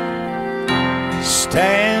right,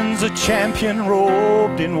 stands a champion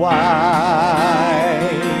robed in white.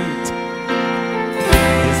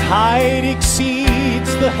 His height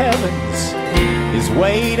exceeds the heavens, his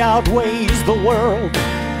weight outweighs the world,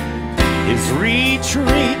 his reach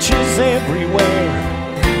reaches everywhere,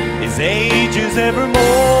 his age is evermore.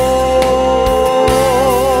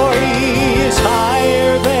 He is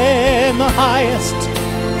higher than the highest,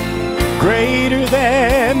 greater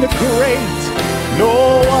than the great.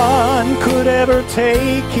 No one could ever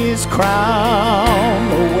take his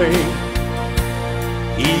crown away.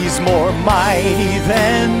 He's more mighty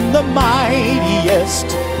than the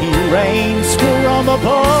mightiest. He reigns from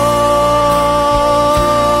above.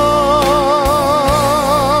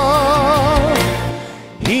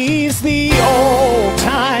 He's the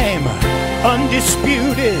all-time,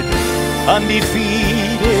 undisputed,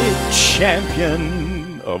 undefeated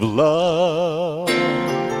champion of love.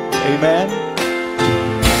 Amen.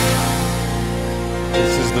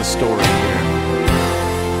 This is the story here.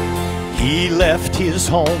 He left his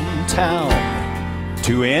hometown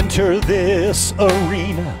to enter this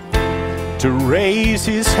arena, to raise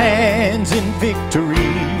his hands in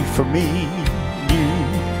victory for me, you.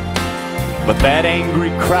 But that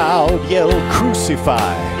angry crowd yelled,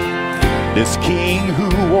 "Crucify this king who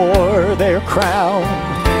wore their crown."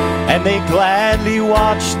 And they gladly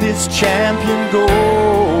watched this champion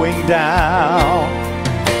going down.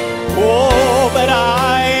 Oh, but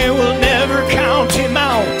I will never count him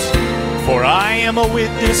out, for I am a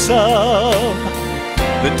witness of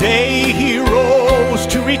the day he rose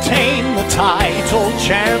to retain the title,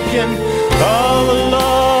 champion of love.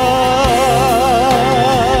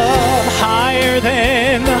 Higher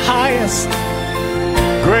than the highest,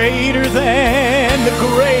 greater than the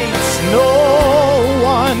great. No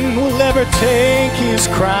one will ever take his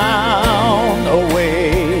crown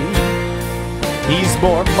away. He's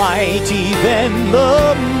more mighty than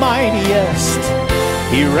the mightiest.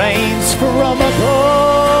 He reigns from above.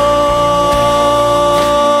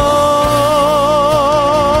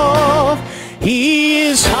 He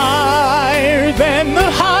is higher than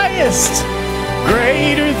the highest,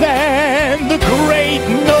 greater than the great.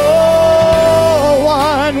 No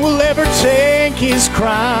one will ever take his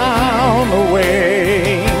crown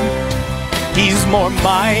away. He's more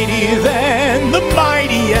mighty than the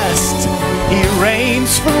mightiest. He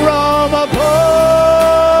reigns from above.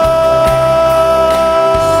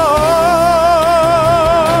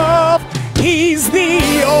 He's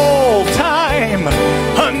the all-time,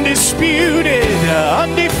 undisputed,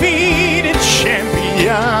 undefeated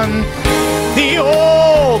champion. The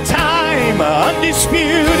all-time,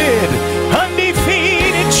 undisputed,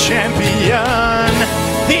 undefeated champion.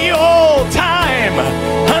 The all-time,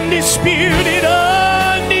 undisputed,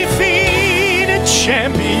 undefeated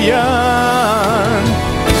champion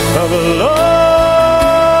of love.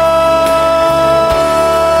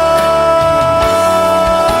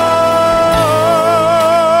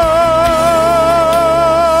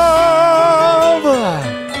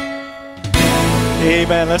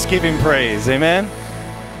 Amen. Let's give him praise. Amen.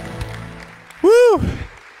 Woo.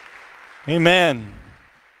 Amen.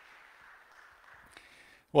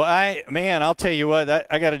 Well, I'll tell you what,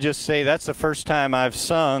 I got to just say that's the first time I've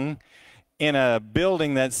sung in a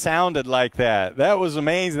building that sounded like that. That was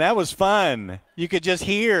amazing. That was fun. You could just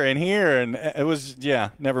hear, and it was, yeah,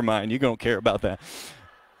 never mind. You don't care about that.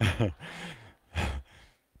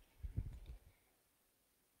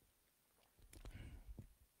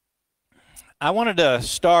 I wanted to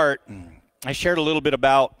start, I shared a little bit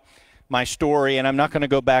about my story, and I'm not going to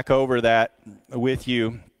go back over that with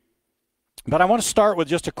you. But I want to start with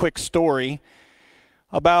just a quick story.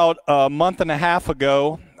 About a month and a half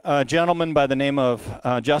ago, a gentleman by the name of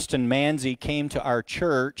Justin Manzi came to our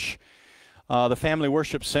church, the Family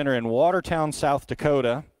Worship Center in Watertown, South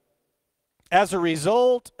Dakota. As a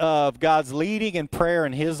result of God's leading in prayer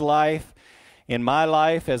in his life, in my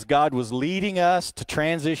life, as God was leading us to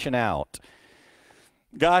transition out,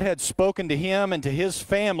 God had spoken to him and to his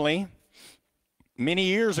family many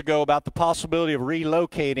years ago about the possibility of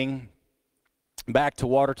relocating back to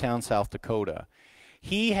Watertown, South Dakota.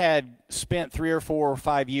 He had spent 3 or 4 or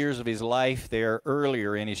 5 years of his life there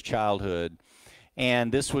earlier in his childhood,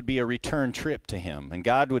 and this would be a return trip to him. And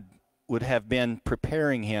God would have been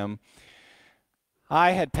preparing him.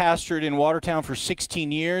 I had pastored in Watertown for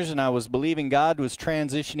 16 years, and I was believing God was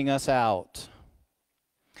transitioning us out.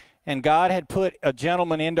 And God had put a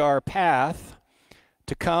gentleman into our path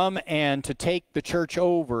to come and to take the church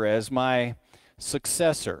over as my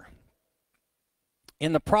successor.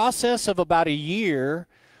 In the process of about a year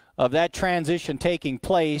of that transition taking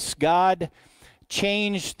place, God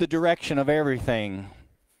changed the direction of everything.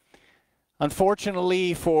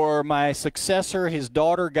 Unfortunately for my successor, his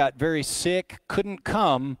daughter got very sick, couldn't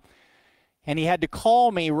come, and he had to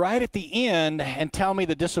call me right at the end and tell me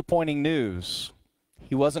the disappointing news.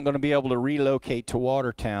 He wasn't going to be able to relocate to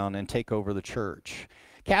Watertown and take over the church.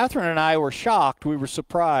 Catherine and I were shocked. We were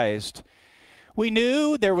surprised. We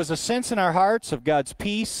knew there was a sense in our hearts of God's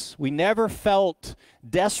peace. We never felt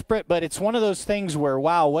desperate, but it's one of those things where,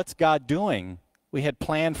 wow, what's God doing? We had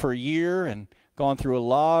planned for a year and gone through a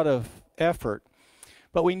lot of effort.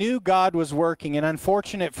 But we knew God was working, and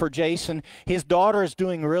unfortunate for Jason, his daughter is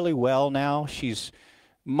doing really well now. She's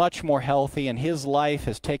much more healthy, and his life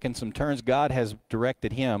has taken some turns. God has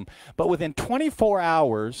directed him. But within 24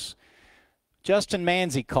 hours, Justin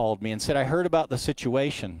Manzi called me and said, I heard about the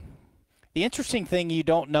situation. The interesting thing you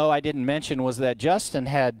don't know, I didn't mention, was that Justin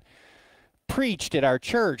had preached at our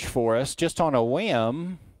church for us just on a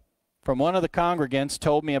whim. From one of the congregants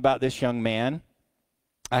told me about this young man.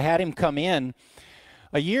 I had him come in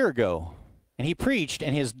a year ago, and he preached,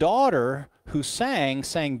 and his daughter, who sang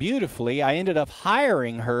beautifully. I ended up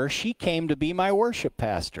hiring her. She came to be my worship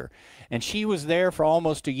pastor, and she was there for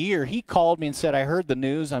almost a year. He called me and said, I heard the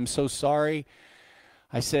news. I'm so sorry.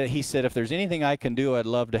 He said, if there's anything I can do, I'd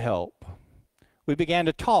love to help. We began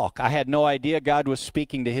to talk. I had no idea God was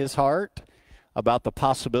speaking to his heart about the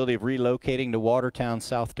possibility of relocating to Watertown,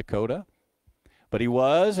 South Dakota. But he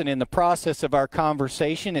was, and in the process of our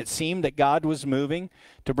conversation, it seemed that God was moving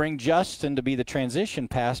to bring Justin to be the transition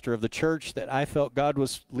pastor of the church that I felt God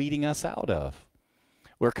was leading us out of.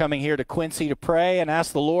 We're coming here to Quincy to pray and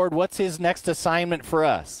ask the Lord, what's his next assignment for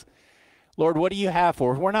us? Lord, what do you have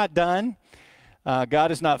for us? We're not done.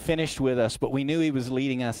 God is not finished with us, but we knew he was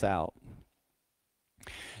leading us out.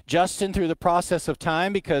 Justin, through the process of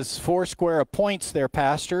time, because Foursquare appoints their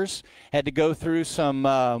pastors, had to go through some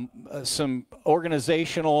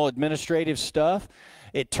organizational, administrative stuff.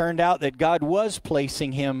 It turned out that God was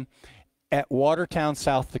placing him at Watertown,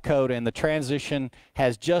 South Dakota, and the transition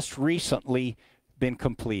has just recently been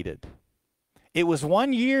completed. It was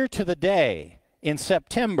 1 year to the day in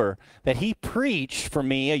September that he preached for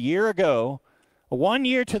me a year ago. 1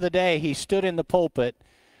 year to the day he stood in the pulpit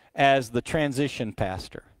as the transition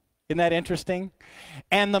pastor. Isn't that interesting?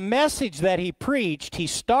 And the message that he preached, he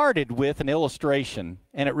started with an illustration,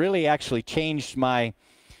 and it really actually changed my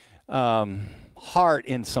heart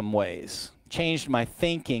in some ways, changed my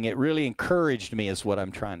thinking. It really encouraged me is what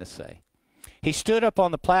I'm trying to say. He stood up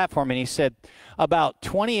on the platform and he said, about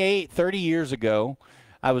 28, 30 years ago,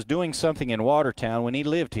 I was doing something in Watertown when he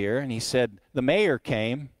lived here, and he said, the mayor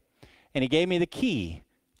came and he gave me the key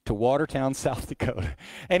to Watertown, South Dakota.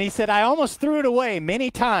 And he said, I almost threw it away many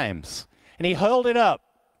times. And he held it up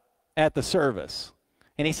at the service.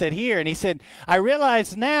 And he said, here. And he said, I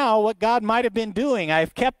realize now what God might have been doing.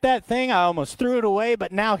 I've kept that thing. I almost threw it away.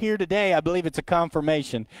 But now here today, I believe it's a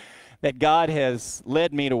confirmation that God has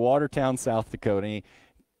led me to Watertown, South Dakota. And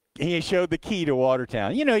he showed the key to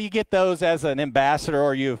Watertown. You know, you get those as an ambassador,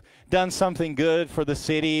 or you've done something good for the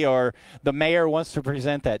city, or the mayor wants to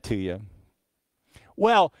present that to you.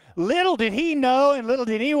 Well, little did he know, and little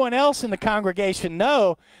did anyone else in the congregation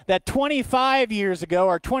know, that 25 years ago,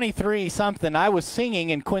 or 23 something, I was singing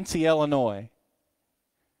in Quincy, Illinois.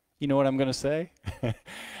 You know what I'm going to say?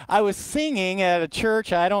 I was singing at a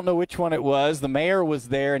church. I don't know which one it was. The mayor was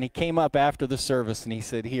there, and he came up after the service, and he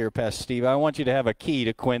said, here, Pastor Steve, I want you to have a key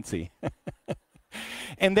to Quincy.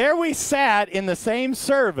 And there we sat in the same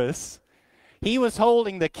service. He was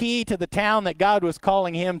holding the key to the town that God was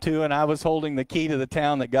calling him to, and I was holding the key to the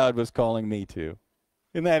town that God was calling me to.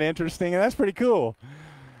 Isn't that interesting? And that's pretty cool.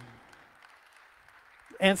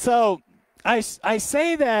 And so I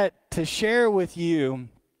say that to share with you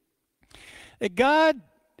that God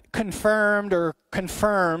confirmed or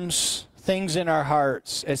confirms things in our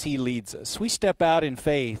hearts as he leads us. We step out in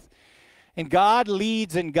faith, and God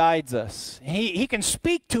leads and guides us. He can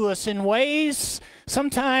speak to us in ways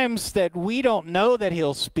sometimes that we don't know that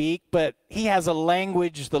he'll speak, but he has a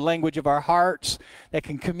language, the language of our hearts, that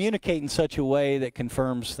can communicate in such a way that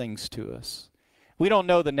confirms things to us. We don't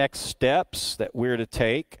know the next steps that we're to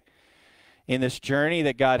take in this journey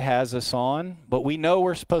that God has us on, but we know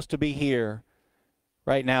we're supposed to be here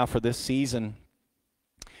right now for this season.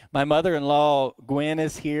 My mother-in-law, Gwen,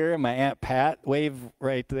 is here, and my Aunt Pat, wave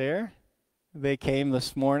right there. They came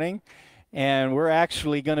this morning, and we're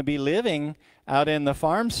actually going to be living out in the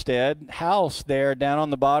farmstead house there down on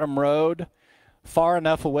the bottom road, far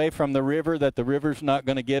enough away from the river that the river's not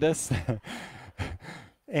going to get us.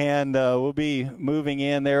 And we'll be moving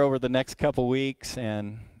in there over the next couple weeks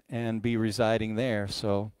and be residing there.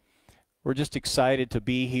 So we're just excited to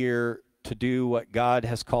be here to do what God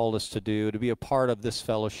has called us to do, to be a part of this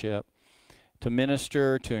fellowship, to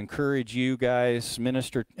minister, to encourage you guys,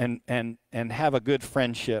 minister, and have a good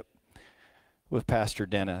friendship with Pastor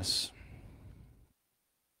Dennis.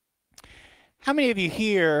 How many of you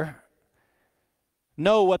here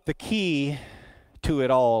know what the key to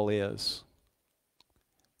it all is?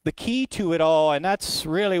 The key to it all, and that's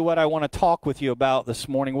really what I want to talk with you about this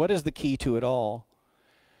morning. What is the key to it all?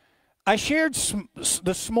 I shared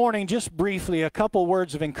this morning, just briefly, a couple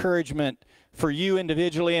words of encouragement for you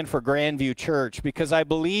individually and for Grandview Church, because I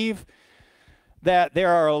believe that there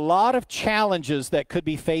are a lot of challenges that could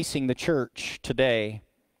be facing the church today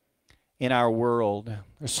in our world.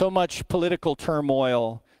 There's so much political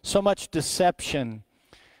turmoil, so much deception,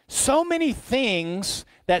 so many things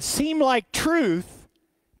that seem like truth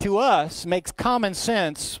to us, makes common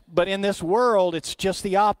sense, but in this world it's just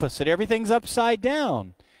the opposite. Everything's upside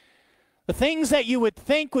down. The things that you would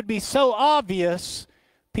think would be so obvious,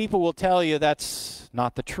 people will tell you that's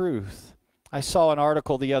not the truth. I saw an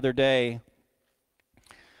article the other day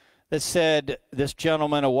that said this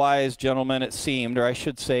gentleman, a wise gentleman it seemed, or I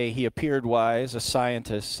should say he appeared wise, a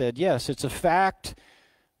scientist, said, yes, it's a fact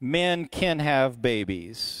men can have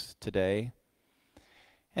babies today.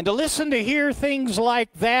 And to listen to hear things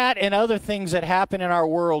like that and other things that happen in our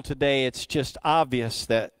world today, it's just obvious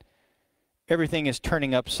that everything is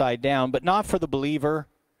turning upside down, but not for the believer,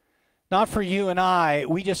 not for you and I.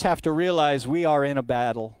 We just have to realize we are in a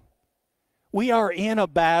battle. We are in a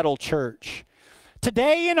battle, church.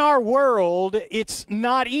 Today in our world, it's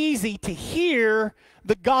not easy to hear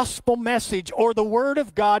the gospel message or the word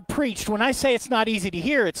of God preached. When I say it's not easy to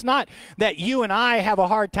hear, it's not that you and I have a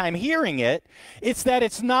hard time hearing it. It's that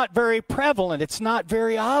it's not very prevalent. It's not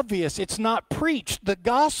very obvious. It's not preached. The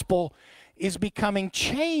gospel is becoming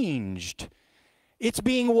changed. It's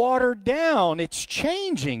being watered down. It's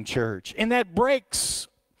changing, church. And that breaks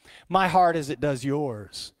my heart as it does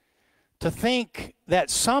yours. To think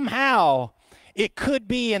that somehow it could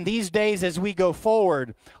be in these days as we go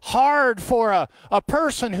forward hard for a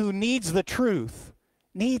person who needs the truth,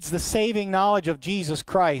 needs the saving knowledge of Jesus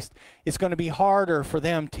Christ. It's going to be harder for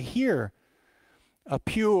them to hear a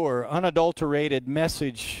pure, unadulterated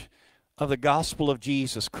message of the gospel of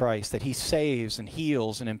Jesus Christ, that he saves and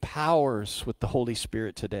heals and empowers with the Holy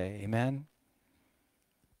Spirit today. Amen?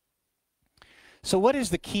 So what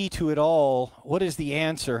is the key to it all? What is the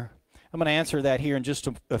answer? I'm going to answer that here in just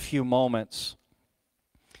a few moments.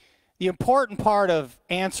 The important part of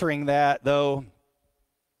answering that, though,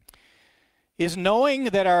 is knowing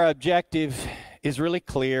that our objective is really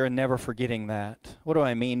clear and never forgetting that. What do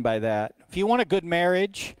I mean by that? If you want a good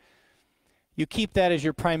marriage, you keep that as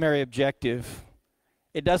your primary objective.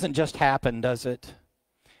 It doesn't just happen, does it?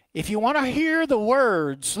 If you want to hear the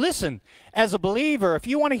words, listen, as a believer, if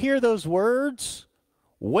you want to hear those words,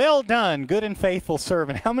 well done, good and faithful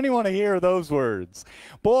servant. How many want to hear those words?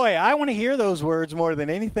 Boy, I want to hear those words more than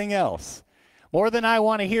anything else. More than I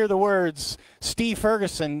want to hear the words, Steve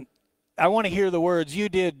Ferguson, I want to hear the words, you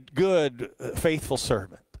did good, faithful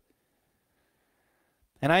servant.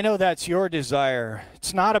 And I know that's your desire.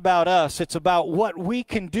 It's not about us. It's about what we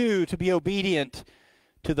can do to be obedient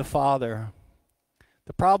to the Father.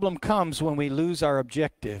 The problem comes when we lose our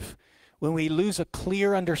objective, when we lose a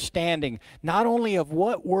clear understanding, not only of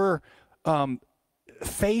what we're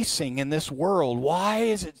facing in this world, why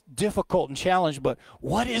is it difficult and challenged, but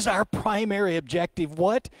what is our primary objective?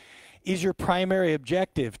 What is your primary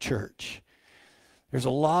objective, church? There's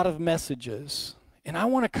a lot of messages, and I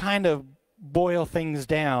want to kind of boil things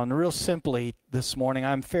down real simply this morning.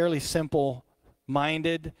 I'm fairly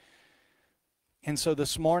simple-minded, and so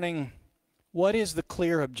this morning, what is the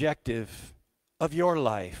clear objective of your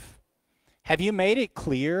life? Have you made it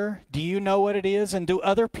clear? Do you know what it is? And do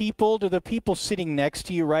the people sitting next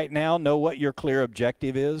to you right now know what your clear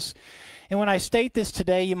objective is? And when I state this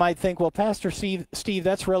today, you might think, well, Pastor Steve,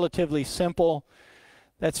 that's relatively simple.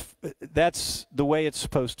 That's the way it's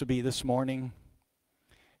supposed to be this morning.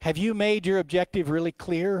 Have you made your objective really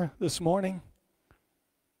clear this morning?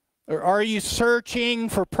 Or are you searching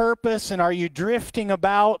for purpose, and are you drifting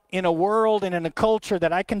about in a world and in a culture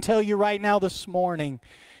that I can tell you right now this morning,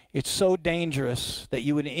 it's so dangerous that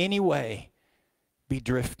you would in any way be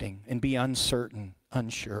drifting and be uncertain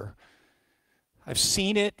unsure. I've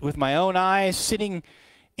seen it with my own eyes, sitting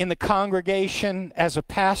in the congregation as a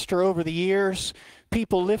pastor over the years.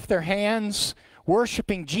 People lift their hands,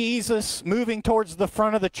 worshiping Jesus, moving towards the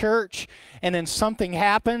front of the church, and then something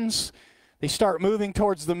happens. They start moving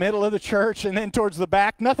towards the middle of the church and then towards the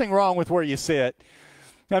back. Nothing wrong with where you sit.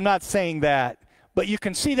 I'm not saying that. But you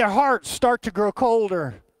can see their hearts start to grow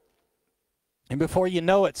colder. And before you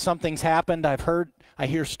know it, something's happened. I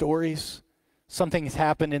hear stories. Something has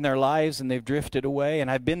happened in their lives and they've drifted away. And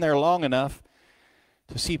I've been there long enough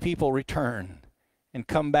to see people return and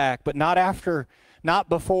come back. But not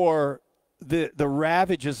before the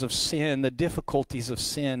ravages of sin, the difficulties of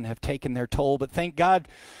sin have taken their toll. But thank God,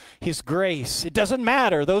 His grace. It doesn't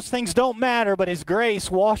matter. Those things don't matter, but His grace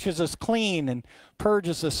washes us clean and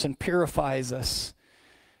purges us and purifies us.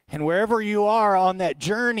 And wherever you are on that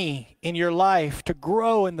journey in your life to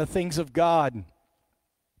grow in the things of God,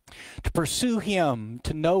 to pursue Him,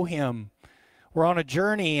 to know Him, we're on a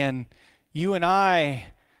journey, and you and I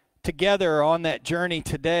together are on that journey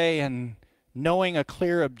today, and knowing a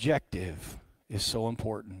clear objective is so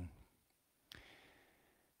important.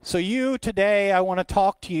 So today, I want to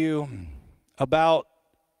talk to you about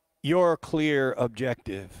your clear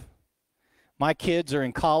objective. My kids are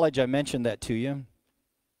in college. I mentioned that to you.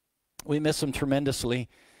 We miss them tremendously.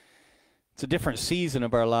 It's a different season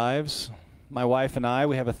of our lives. My wife and I,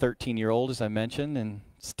 we have a 13-year-old, as I mentioned, and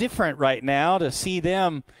it's different right now to see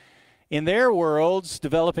them in their worlds,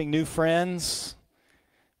 developing new friends.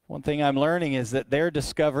 One thing I'm learning is that they're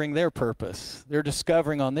discovering their purpose. They're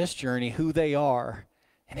discovering on this journey who they are.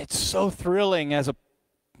 And it's so thrilling as a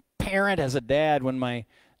parent, as a dad, when my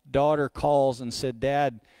daughter calls and said,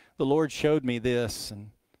 "Dad, the Lord showed me this and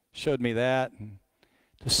showed me that." And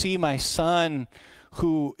to see my son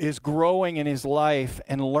who is growing in his life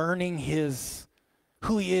and learning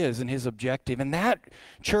who he is and his objective. And that,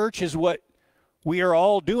 church, is what we are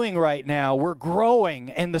all doing right now. We're growing.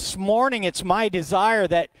 And this morning, it's my desire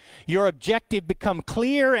that your objective become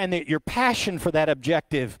clear and that your passion for that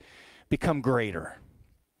objective become greater.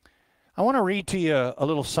 I want to read to you a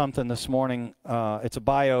little something this morning. It's a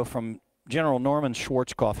bio from General Norman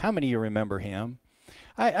Schwarzkopf. How many of you remember him?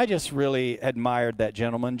 I just really admired that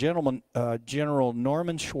gentleman, General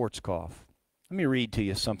Norman Schwarzkopf. Let me read to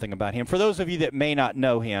you something about him. For those of you that may not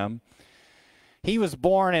know him, he was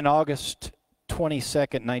born in August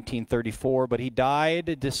 22nd, 1934, but he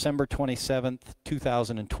died December 27th,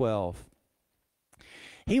 2012.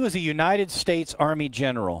 He was a United States Army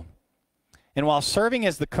general. And while serving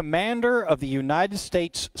as the commander of the United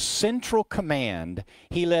States Central Command,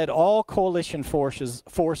 he led all coalition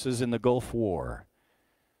forces in the Gulf War.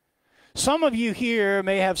 Some of you here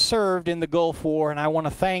may have served in the Gulf War, and I want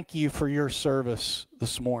to thank you for your service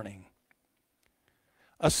this morning.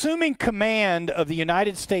 Assuming command of the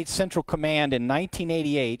United States Central Command in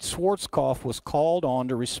 1988, Schwarzkopf was called on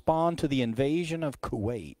to respond to the invasion of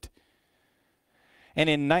Kuwait,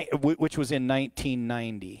 which was in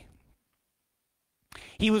 1990.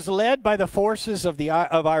 He was led by the forces of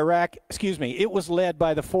Iraq. It was led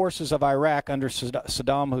by the forces of Iraq under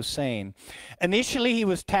Saddam Hussein. Initially, he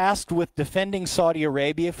was tasked with defending Saudi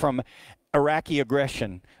Arabia from Iraqi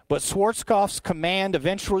aggression, but Schwarzkopf's command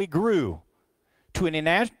eventually grew to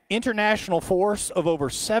an international force of over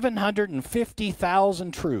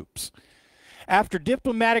 750,000 troops. After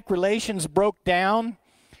diplomatic relations broke down,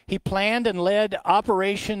 he planned and led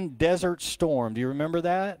Operation Desert Storm. Do you remember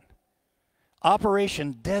that?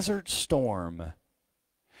 Operation Desert Storm.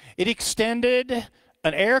 It extended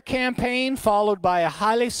an air campaign followed by a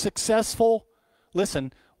highly successful,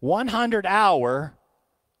 100-hour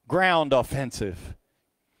ground offensive,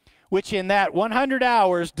 which in that 100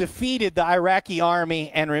 hours defeated the Iraqi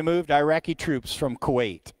army and removed Iraqi troops from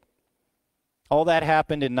Kuwait. All that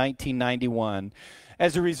happened in 1991.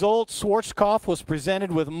 As a result, Schwarzkopf was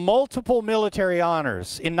presented with multiple military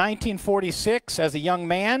honors. In 1946, as a young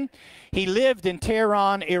man, he lived in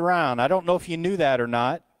Tehran, Iran. I don't know if you knew that or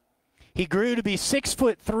not. He grew to be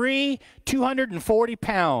 6'3", 240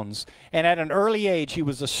 pounds, and at an early age, he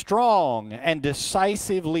was a strong and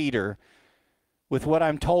decisive leader with what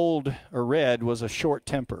I'm told or read was a short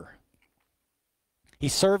temper. He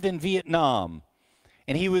served in Vietnam,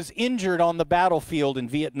 and he was injured on the battlefield in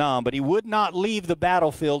Vietnam, but he would not leave the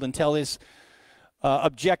battlefield until his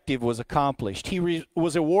objective was accomplished. He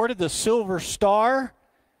was awarded the Silver Star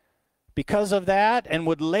because of that, and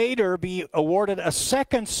would later be awarded a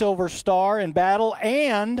second Silver Star in battle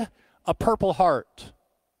and a Purple Heart.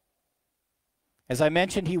 As I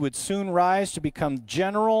mentioned, he would soon rise to become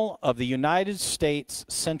General of the United States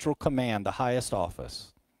Central Command, the highest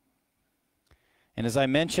office. And as I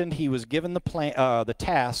mentioned, he was given the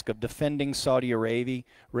task of defending Saudi Arabia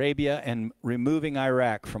and removing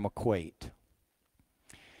Iraq from Kuwait.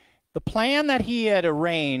 The plan that he had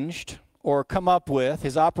arranged or come up with,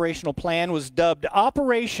 his operational plan, was dubbed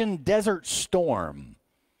Operation Desert Storm.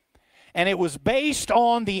 And it was based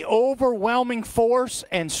on the overwhelming force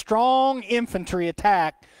and strong infantry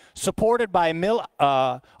attack supported by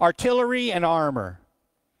artillery and armor.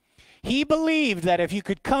 He believed that if you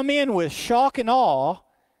could come in with shock and awe,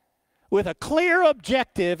 with a clear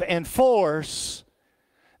objective and force,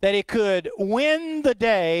 that it could win the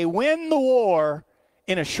day, win the war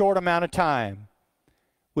in a short amount of time.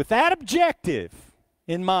 With that objective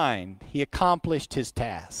in mind, he accomplished his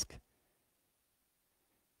task.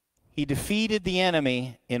 He defeated the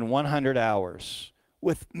enemy in 100 hours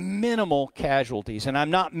with minimal casualties. And I'm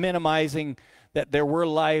not minimizing that there were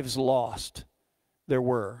lives lost. There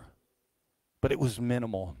were. But it was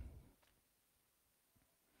minimal.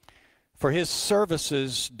 For his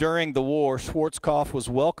services during the war, Schwarzkopf was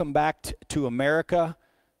welcomed back to America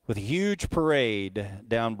with a huge parade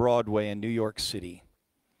down Broadway in New York City,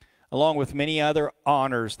 along with many other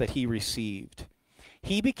honors that he received.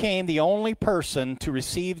 He became the only person to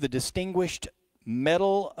receive the Distinguished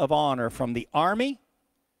Medal of Honor from the Army,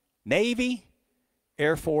 Navy,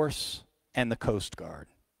 Air Force, and the Coast Guard.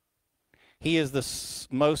 He is the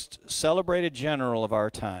most celebrated general of our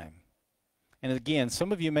time. And again,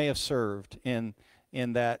 some of you may have served in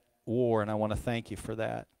that war, and I want to thank you for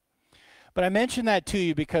that. But I mention that to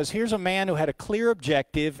you because here's a man who had a clear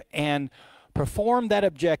objective and performed that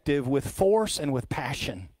objective with force and with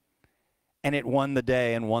passion. And it won the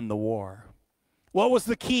day and won the war. What was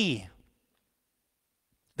the key?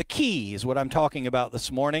 The key is what I'm talking about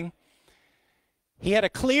this morning. He had a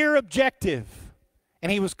clear objective,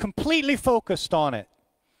 and he was completely focused on it.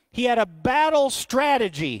 He had a battle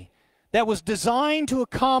strategy that was designed to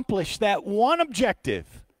accomplish that one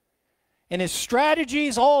objective. And his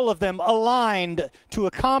strategies, all of them, aligned to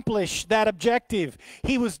accomplish that objective.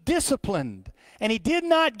 He was disciplined, and he did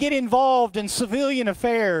not get involved in civilian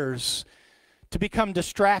affairs to become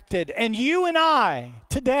distracted. And you and I,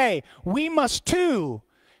 today, we must too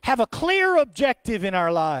have a clear objective in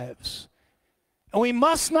our lives. And we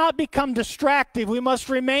must not become distracted. We must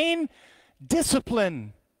remain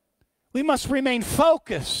disciplined. We must remain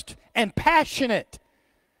focused and passionate,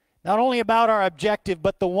 not only about our objective,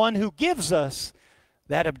 but the one who gives us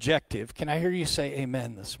that objective. Can I hear you say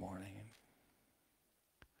amen this morning?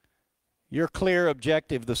 Your clear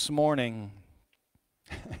objective this morning,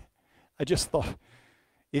 I just thought,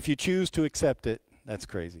 if you choose to accept it, that's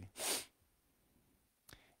crazy,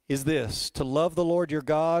 is this: to love the Lord your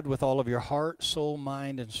God with all of your heart, soul,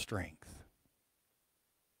 mind, and strength.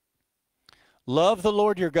 Love the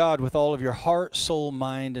Lord your God with all of your heart, soul,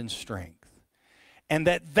 mind, and strength. And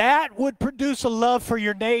that would produce a love for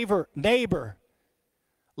your neighbor.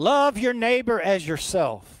 Love your neighbor as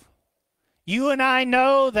yourself. You and I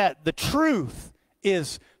know that the truth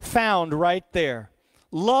is found right there.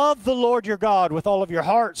 Love the Lord your God with all of your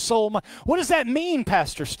heart, soul, mind. What does that mean,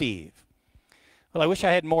 Pastor Steve? Well, I wish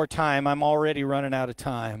I had more time. I'm already running out of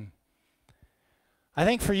time. I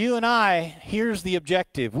think for you and I, here's the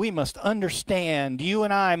objective. We must understand, you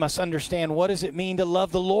and I must understand, what does it mean to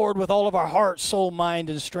love the Lord with all of our heart, soul, mind,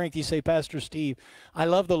 and strength? You say, Pastor Steve, I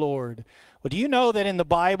love the Lord. Well, do you know that in the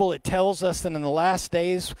Bible it tells us that in the last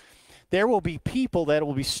days there will be people that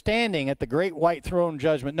will be standing at the great white throne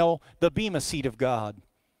judgment, no, the bema seat of God,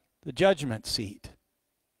 the judgment seat.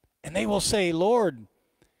 And they will say, Lord,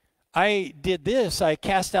 I did this. I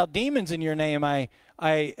cast out demons in your name. I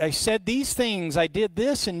said these things. I did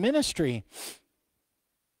this in ministry.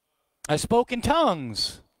 I spoke in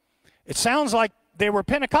tongues. It sounds like they were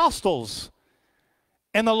Pentecostals.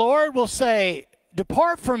 And the Lord will say,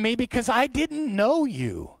 depart from me because I didn't know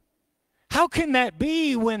you. How can that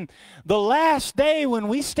be when the last day, when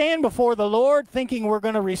we stand before the Lord thinking we're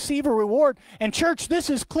going to receive a reward? And church, this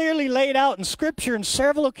is clearly laid out in Scripture in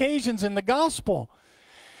several occasions in the gospel.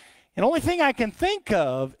 And the only thing I can think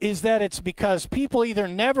of is that it's because people either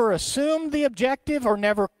never assumed the objective or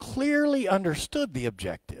never clearly understood the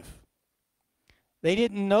objective. They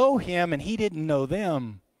didn't know him and he didn't know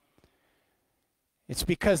them. It's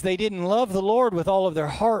because they didn't love the Lord with all of their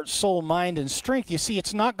heart, soul, mind, and strength. You see,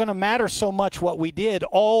 it's not going to matter so much what we did,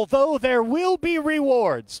 although there will be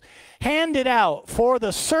rewards handed out for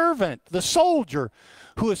the servant, the soldier,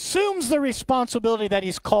 who assumes the responsibility that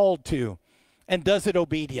he's called to and does it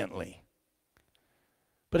obediently.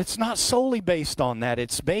 But it's not solely based on that.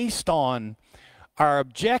 It's based on our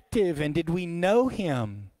objective, and did we know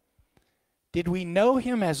him? Did we know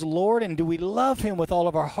him as Lord, and do we love him with all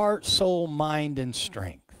of our heart, soul, mind, and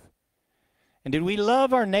strength? And did we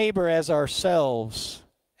love our neighbor as ourselves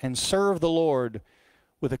and serve the Lord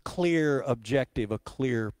with a clear objective, a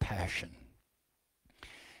clear passion?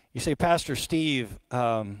 You say, Pastor Steve,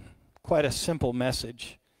 quite a simple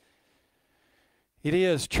message. It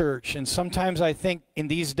is, church, and sometimes I think in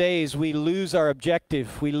these days we lose our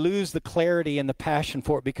objective. We lose the clarity and the passion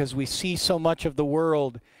for it because we see so much of the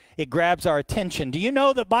world. It grabs our attention. Do you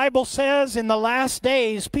know the Bible says in the last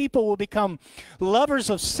days people will become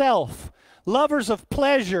lovers of self, lovers of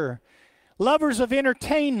pleasure, lovers of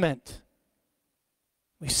entertainment?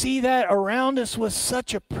 We see that around us with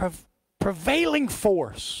such a prevailing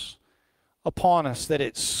force upon us that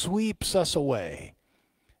it sweeps us away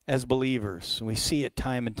as believers. And we see it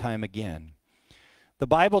time and time again. The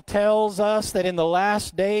Bible tells us that in the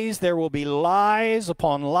last days there will be lies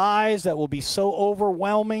upon lies that will be so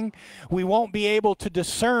overwhelming we won't be able to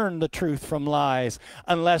discern the truth from lies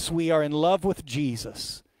unless we are in love with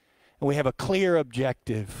Jesus and we have a clear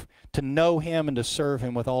objective to know him and to serve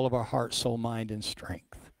him with all of our heart, soul, mind, and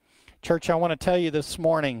strength. Church, I want to tell you this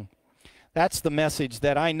morning, that's the message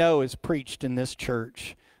that I know is preached in this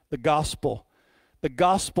church, the gospel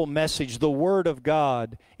message, the Word of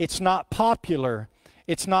God. It's not popular.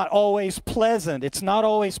 It's not always pleasant. It's not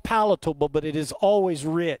always palatable, but it is always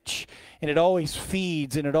rich, and it always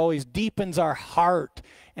feeds, and it always deepens our heart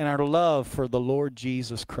and our love for the Lord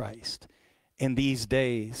Jesus Christ in these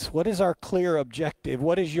days. What is our clear objective?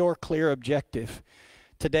 What is your clear objective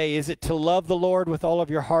today? Is it to love the Lord with all of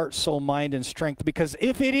your heart, soul, mind, and strength? Because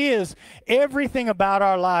if it is, everything about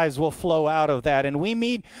our lives will flow out of that. And we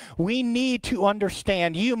need to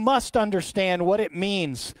understand, you must understand what it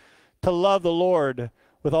means to love the Lord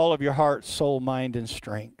with all of your heart, soul, mind, and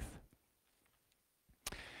strength.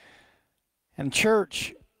 And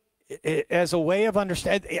church, as a way of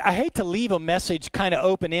understanding, I hate to leave a message kind of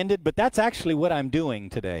open-ended, but that's actually what I'm doing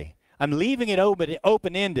today. I'm leaving it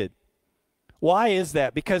open-ended. Why is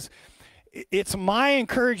that? Because it's my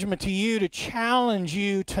encouragement to you, to challenge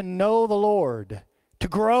you to know the Lord, to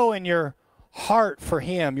grow in your heart for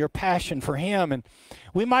him, your passion for him. And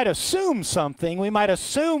we might assume something. We might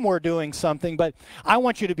assume we're doing something, but I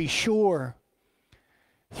want you to be sure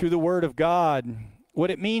through the Word of God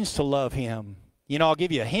what it means to love him. You know, I'll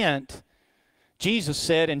give you a hint. Jesus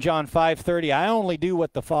said in John 5:30, I only do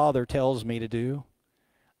what the Father tells me to do.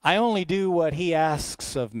 I only do what he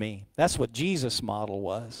asks of me. That's what Jesus' model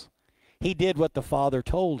was. He did what the Father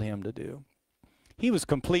told him to do. He was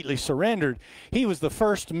completely surrendered. He was the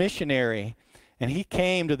first missionary, and he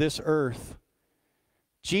came to this earth.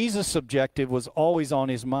 Jesus' objective was always on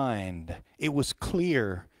his mind. It was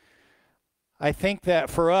clear. I think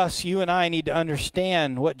that for us, you and I need to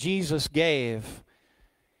understand what Jesus gave.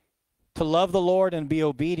 To love the Lord and be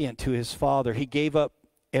obedient to his Father. He gave up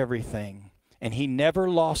everything. And he never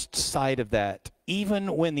lost sight of that.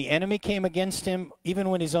 Even when the enemy came against him,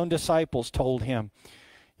 even when his own disciples told him,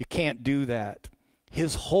 you can't do that.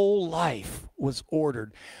 His whole life was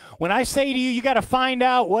ordered. When I say to you, you got to find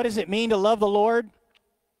out what does it mean to love the Lord,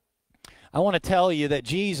 I want to tell you that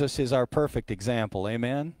Jesus is our perfect example.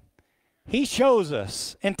 Amen? He shows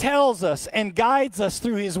us and tells us and guides us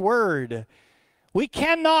through his word. We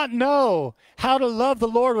cannot know how to love the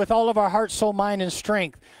Lord with all of our heart, soul, mind, and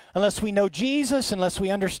strength unless we know Jesus, unless we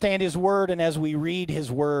understand his word, and as we read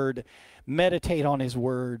his word, meditate on his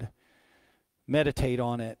word, meditate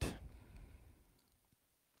on it.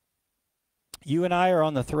 You and I are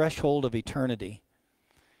on the threshold of eternity.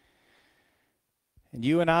 And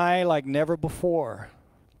you and I, like never before,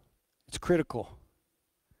 it's critical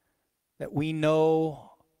that we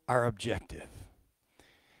know our objective.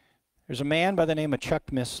 There's a man by the name of Chuck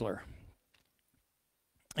Missler,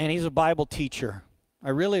 and he's a Bible teacher. I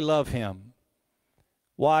really love him.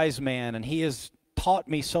 Wise man, and he has taught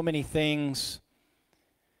me so many things.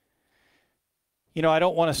 You know, I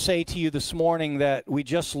don't want to say to you this morning that we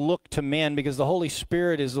just look to men, because the Holy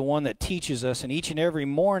Spirit is the one that teaches us. And each and every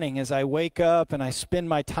morning as I wake up and I spend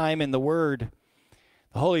my time in the Word,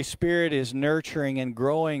 the Holy Spirit is nurturing and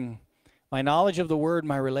growing my knowledge of the Word,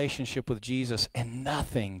 my relationship with Jesus. And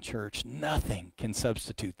nothing, church, nothing can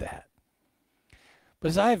substitute that. But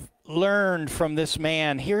as I've learned from this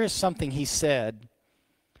man, here is something he said.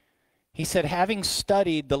 He said, having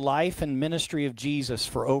studied the life and ministry of Jesus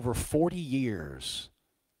for over 40 years,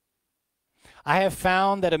 I have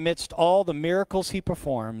found that amidst all the miracles he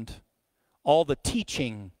performed, all the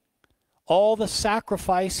teaching, all the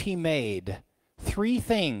sacrifice he made, three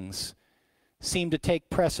things seem to take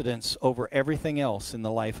precedence over everything else in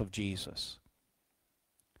the life of Jesus.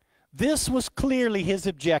 This was clearly his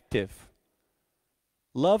objective.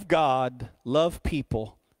 love God, love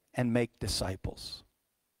people, and make disciples.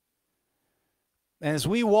 And as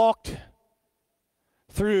we walked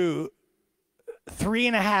through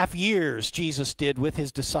 3.5 years, Jesus did with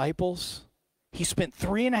his disciples. He spent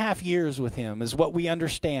 3.5 years with him, is what we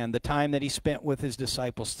understand, the time that he spent with his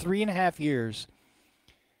disciples. 3.5 years.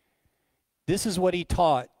 This is what he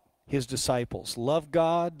taught his disciples. Love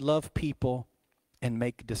God, love people, and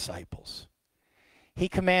make disciples. He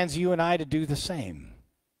commands you and I to do the same.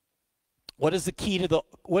 What is the key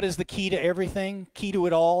to everything? Key to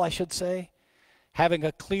it all, I should say. Having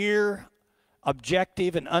a clear,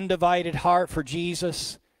 objective, and undivided heart for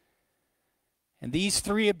Jesus. And these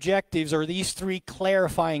three objectives, or these three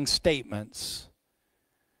clarifying statements: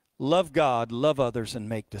 love God, love others, and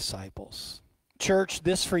make disciples. Church,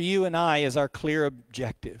 this for you and I is our clear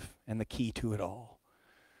objective and the key to it all.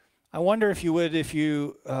 I wonder if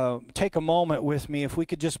you take a moment with me, if we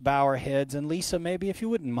could just bow our heads. And Lisa, maybe if you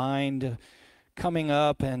wouldn't mind coming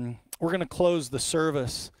up, and we're going to close the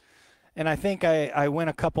service. And I think I went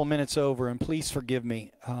a couple minutes over, and please forgive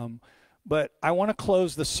me. But I want to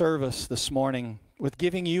close the service this morning with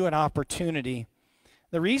giving you an opportunity.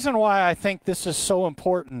 The reason why I think this is so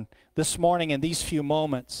important this morning in these few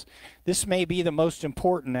moments, this may be the most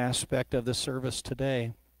important aspect of the service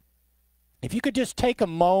today. If you could just take a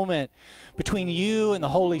moment between you and the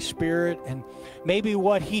Holy Spirit and maybe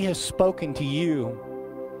what he has spoken to you.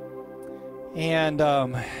 And,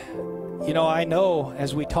 you know, I know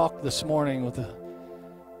as we talked this morning with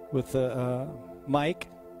Mike,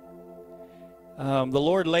 the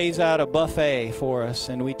Lord lays out a buffet for us,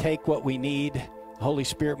 and we take what we need. The Holy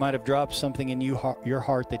Spirit might have dropped something in your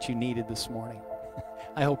heart that you needed this morning.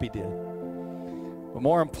 I hope he did. But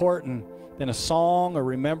more important than a song or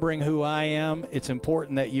remembering who I am, it's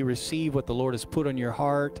important that you receive what the Lord has put on your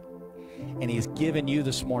heart, and he has given you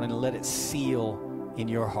this morning, and let it seal in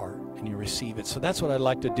your heart, and you receive it. So that's what I'd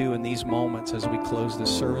like to do in these moments as we close this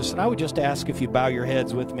service. And I would just ask if you bow your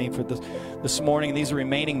heads with me for this morning, these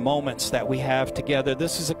remaining moments that we have together.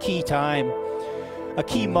 This is a key time, a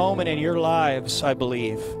key moment in your lives, I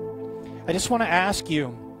believe. I just want to ask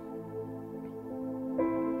you,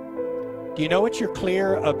 do you know what your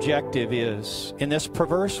clear objective is in this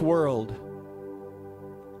perverse world?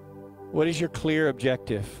 What is your clear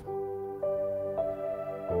objective?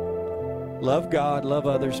 Love God, love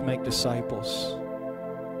others, make disciples.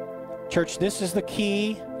 Church, this is the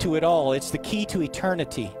key to it all. It's the key to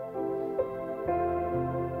eternity.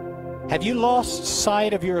 Have you lost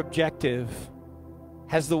sight of your objective?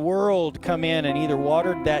 Has the world come in and either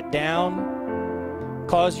watered that down,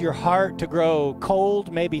 caused your heart to grow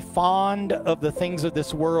cold, maybe fond of the things of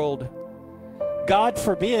this world? God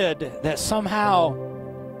forbid that somehow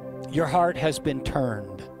your heart has been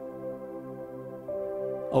turned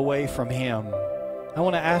away from him. I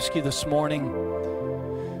want to ask you this morning,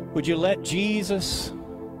 would you let Jesus,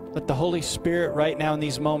 let the Holy Spirit right now in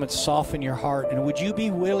these moments soften your heart, and would you be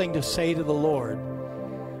willing to say to the Lord,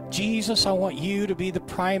 Jesus, I want you to be the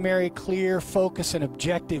primary, clear focus and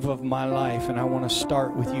objective of my life, and I want to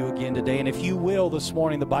start with you again today. And if you will this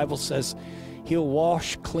morning, the Bible says he'll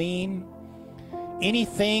wash clean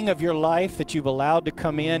anything of your life that you've allowed to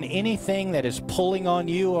come in, anything that is pulling on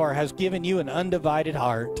you or has given you an undivided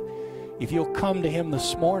heart. If you'll come to him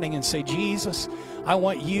this morning and say, Jesus, I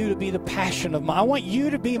want you to be the passion of I want you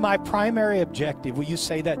to be my primary objective. Will you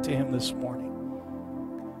say that to him this morning?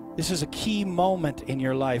 This is a key moment in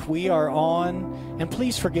your life. We are on, and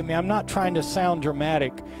please forgive me, I'm not trying to sound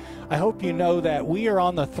dramatic. I hope you know that we are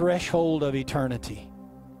on the threshold of eternity.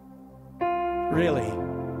 Really.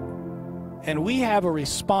 And we have a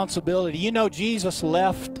responsibility. You know, Jesus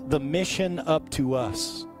left the mission up to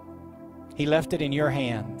us. He left it in your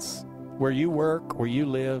hands. Where you work, where you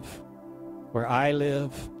live, where I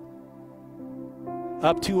live.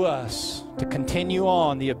 Up to us to continue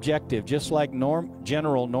on the objective, just like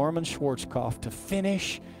General Norman Schwarzkopf, to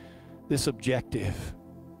finish this objective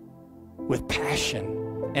with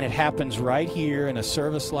passion. And it happens right here in a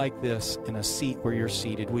service like this, in a seat where you're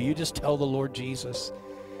seated. Will you just tell the Lord Jesus,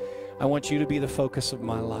 I want you to be the focus of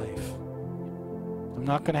my life. I'm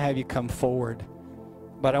not going to have you come forward,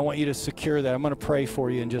 but I want you to secure that. I'm going to pray for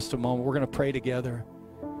you in just a moment. We're going to pray together.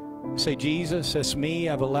 Say, Jesus, it's me.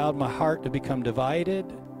 I've allowed my heart to become divided.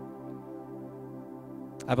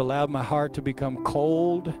 I've allowed my heart to become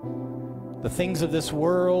cold. The things of this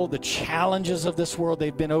world, the challenges of this world,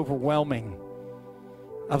 they've been overwhelming.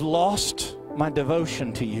 I've lost my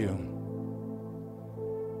devotion to you.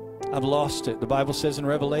 I've lost it. The Bible says in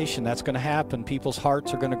Revelation that's going to happen. People's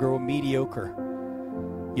hearts are going to grow mediocre.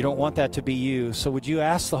 You don't want that to be you. So would you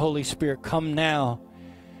ask the Holy Spirit, come now.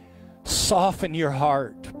 Soften your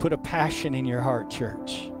heart. Put a passion in your heart,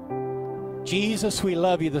 church. Jesus, we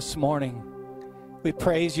love you this morning. We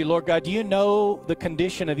praise you, Lord God. You know the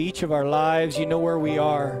condition of each of our lives. You know where we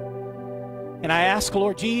are. And I ask,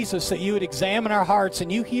 Lord Jesus, that you would examine our hearts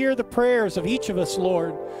and you hear the prayers of each of us,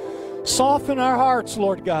 Lord. Soften our hearts,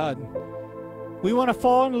 Lord God. We want to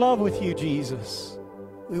fall in love with you, Jesus.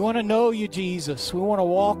 We want to know you, Jesus. We want to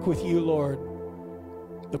walk with you, Lord.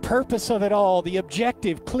 The purpose of it all, the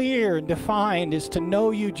objective, clear and defined, is to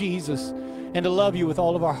know you, Jesus, and to love you with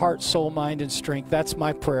all of our heart, soul, mind, and strength. That's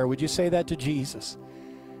my prayer. Would you say that to Jesus?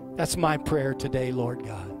 That's my prayer today, Lord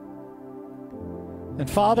God. And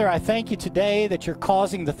Father, I thank you today that you're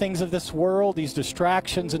causing the things of this world, these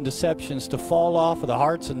distractions and deceptions, to fall off of the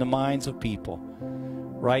hearts and the minds of people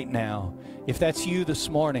right now. If that's you this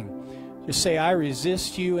morning, just say, I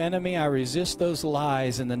resist you, enemy. I resist those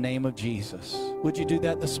lies in the name of Jesus. Would you do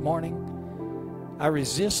that this morning? I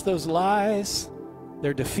resist those lies.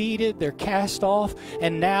 They're defeated. They're cast off.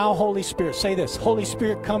 And now, Holy Spirit, say this. Holy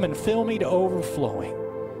Spirit, come and fill me to overflowing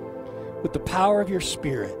with the power of your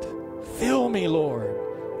Spirit. Fill me, Lord,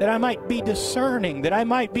 that I might be discerning, that I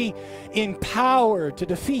might be empowered to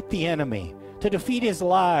defeat the enemy, to defeat his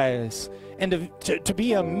lies, and to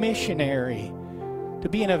be a missionary, to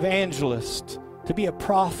be an evangelist, to be a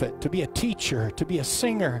prophet, to be a teacher, to be a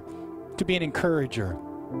singer, to be an encourager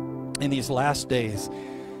in these last days,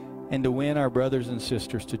 and to win our brothers and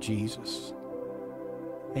sisters to Jesus.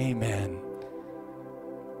 Amen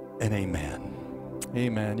and amen.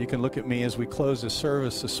 Amen. You can look at me as we close this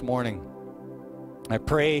service this morning. I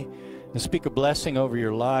pray and speak a blessing over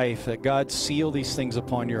your life, that God seal these things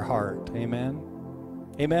upon your heart. Amen.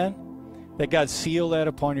 Amen. That God seal that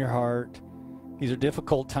upon your heart. These are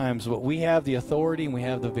difficult times, but we have the authority and we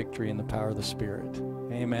have the victory in the power of the Spirit.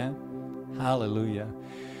 Amen. Hallelujah.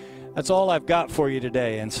 That's all I've got for you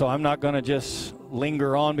today. And so I'm not going to just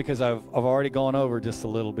linger on, because I've already gone over just a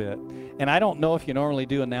little bit. And I don't know if you normally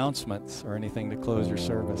do announcements or anything to close your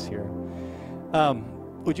service here.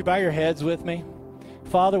 Would you bow your heads with me?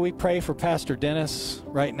 Father, we pray for Pastor Dennis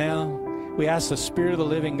right now. We ask the Spirit of the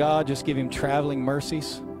living God, just give him traveling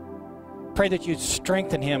mercies. Pray that you'd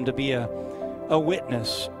strengthen him to be a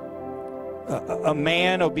witness, a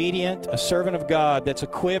man obedient, a servant of God that's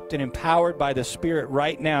equipped and empowered by the Spirit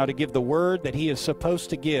right now to give the word that he is supposed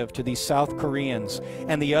to give to these South Koreans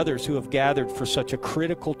and the others who have gathered for such a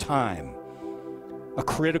critical time. A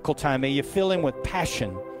critical time. May you fill him with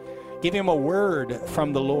passion. Give him a word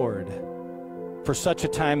from the Lord for such a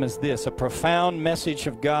time as this, a profound message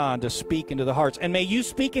of God to speak into the hearts. And may you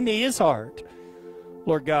speak into his heart,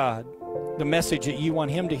 Lord God, the message that you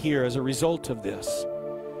want him to hear as a result of this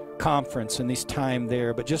conference and this time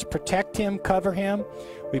there. But just protect him, cover him.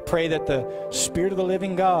 We pray that the Spirit of the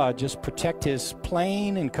living God just protect his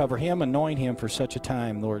plane and cover him, anoint him for such a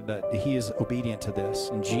time, Lord, that he is obedient to this.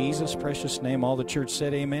 In Jesus' precious name, all the church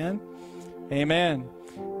said amen. Amen.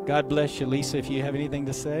 God bless you, Lisa, if you have anything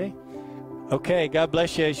to say. Okay, God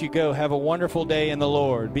bless you as you go. Have a wonderful day in the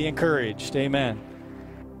Lord. Be encouraged. Amen.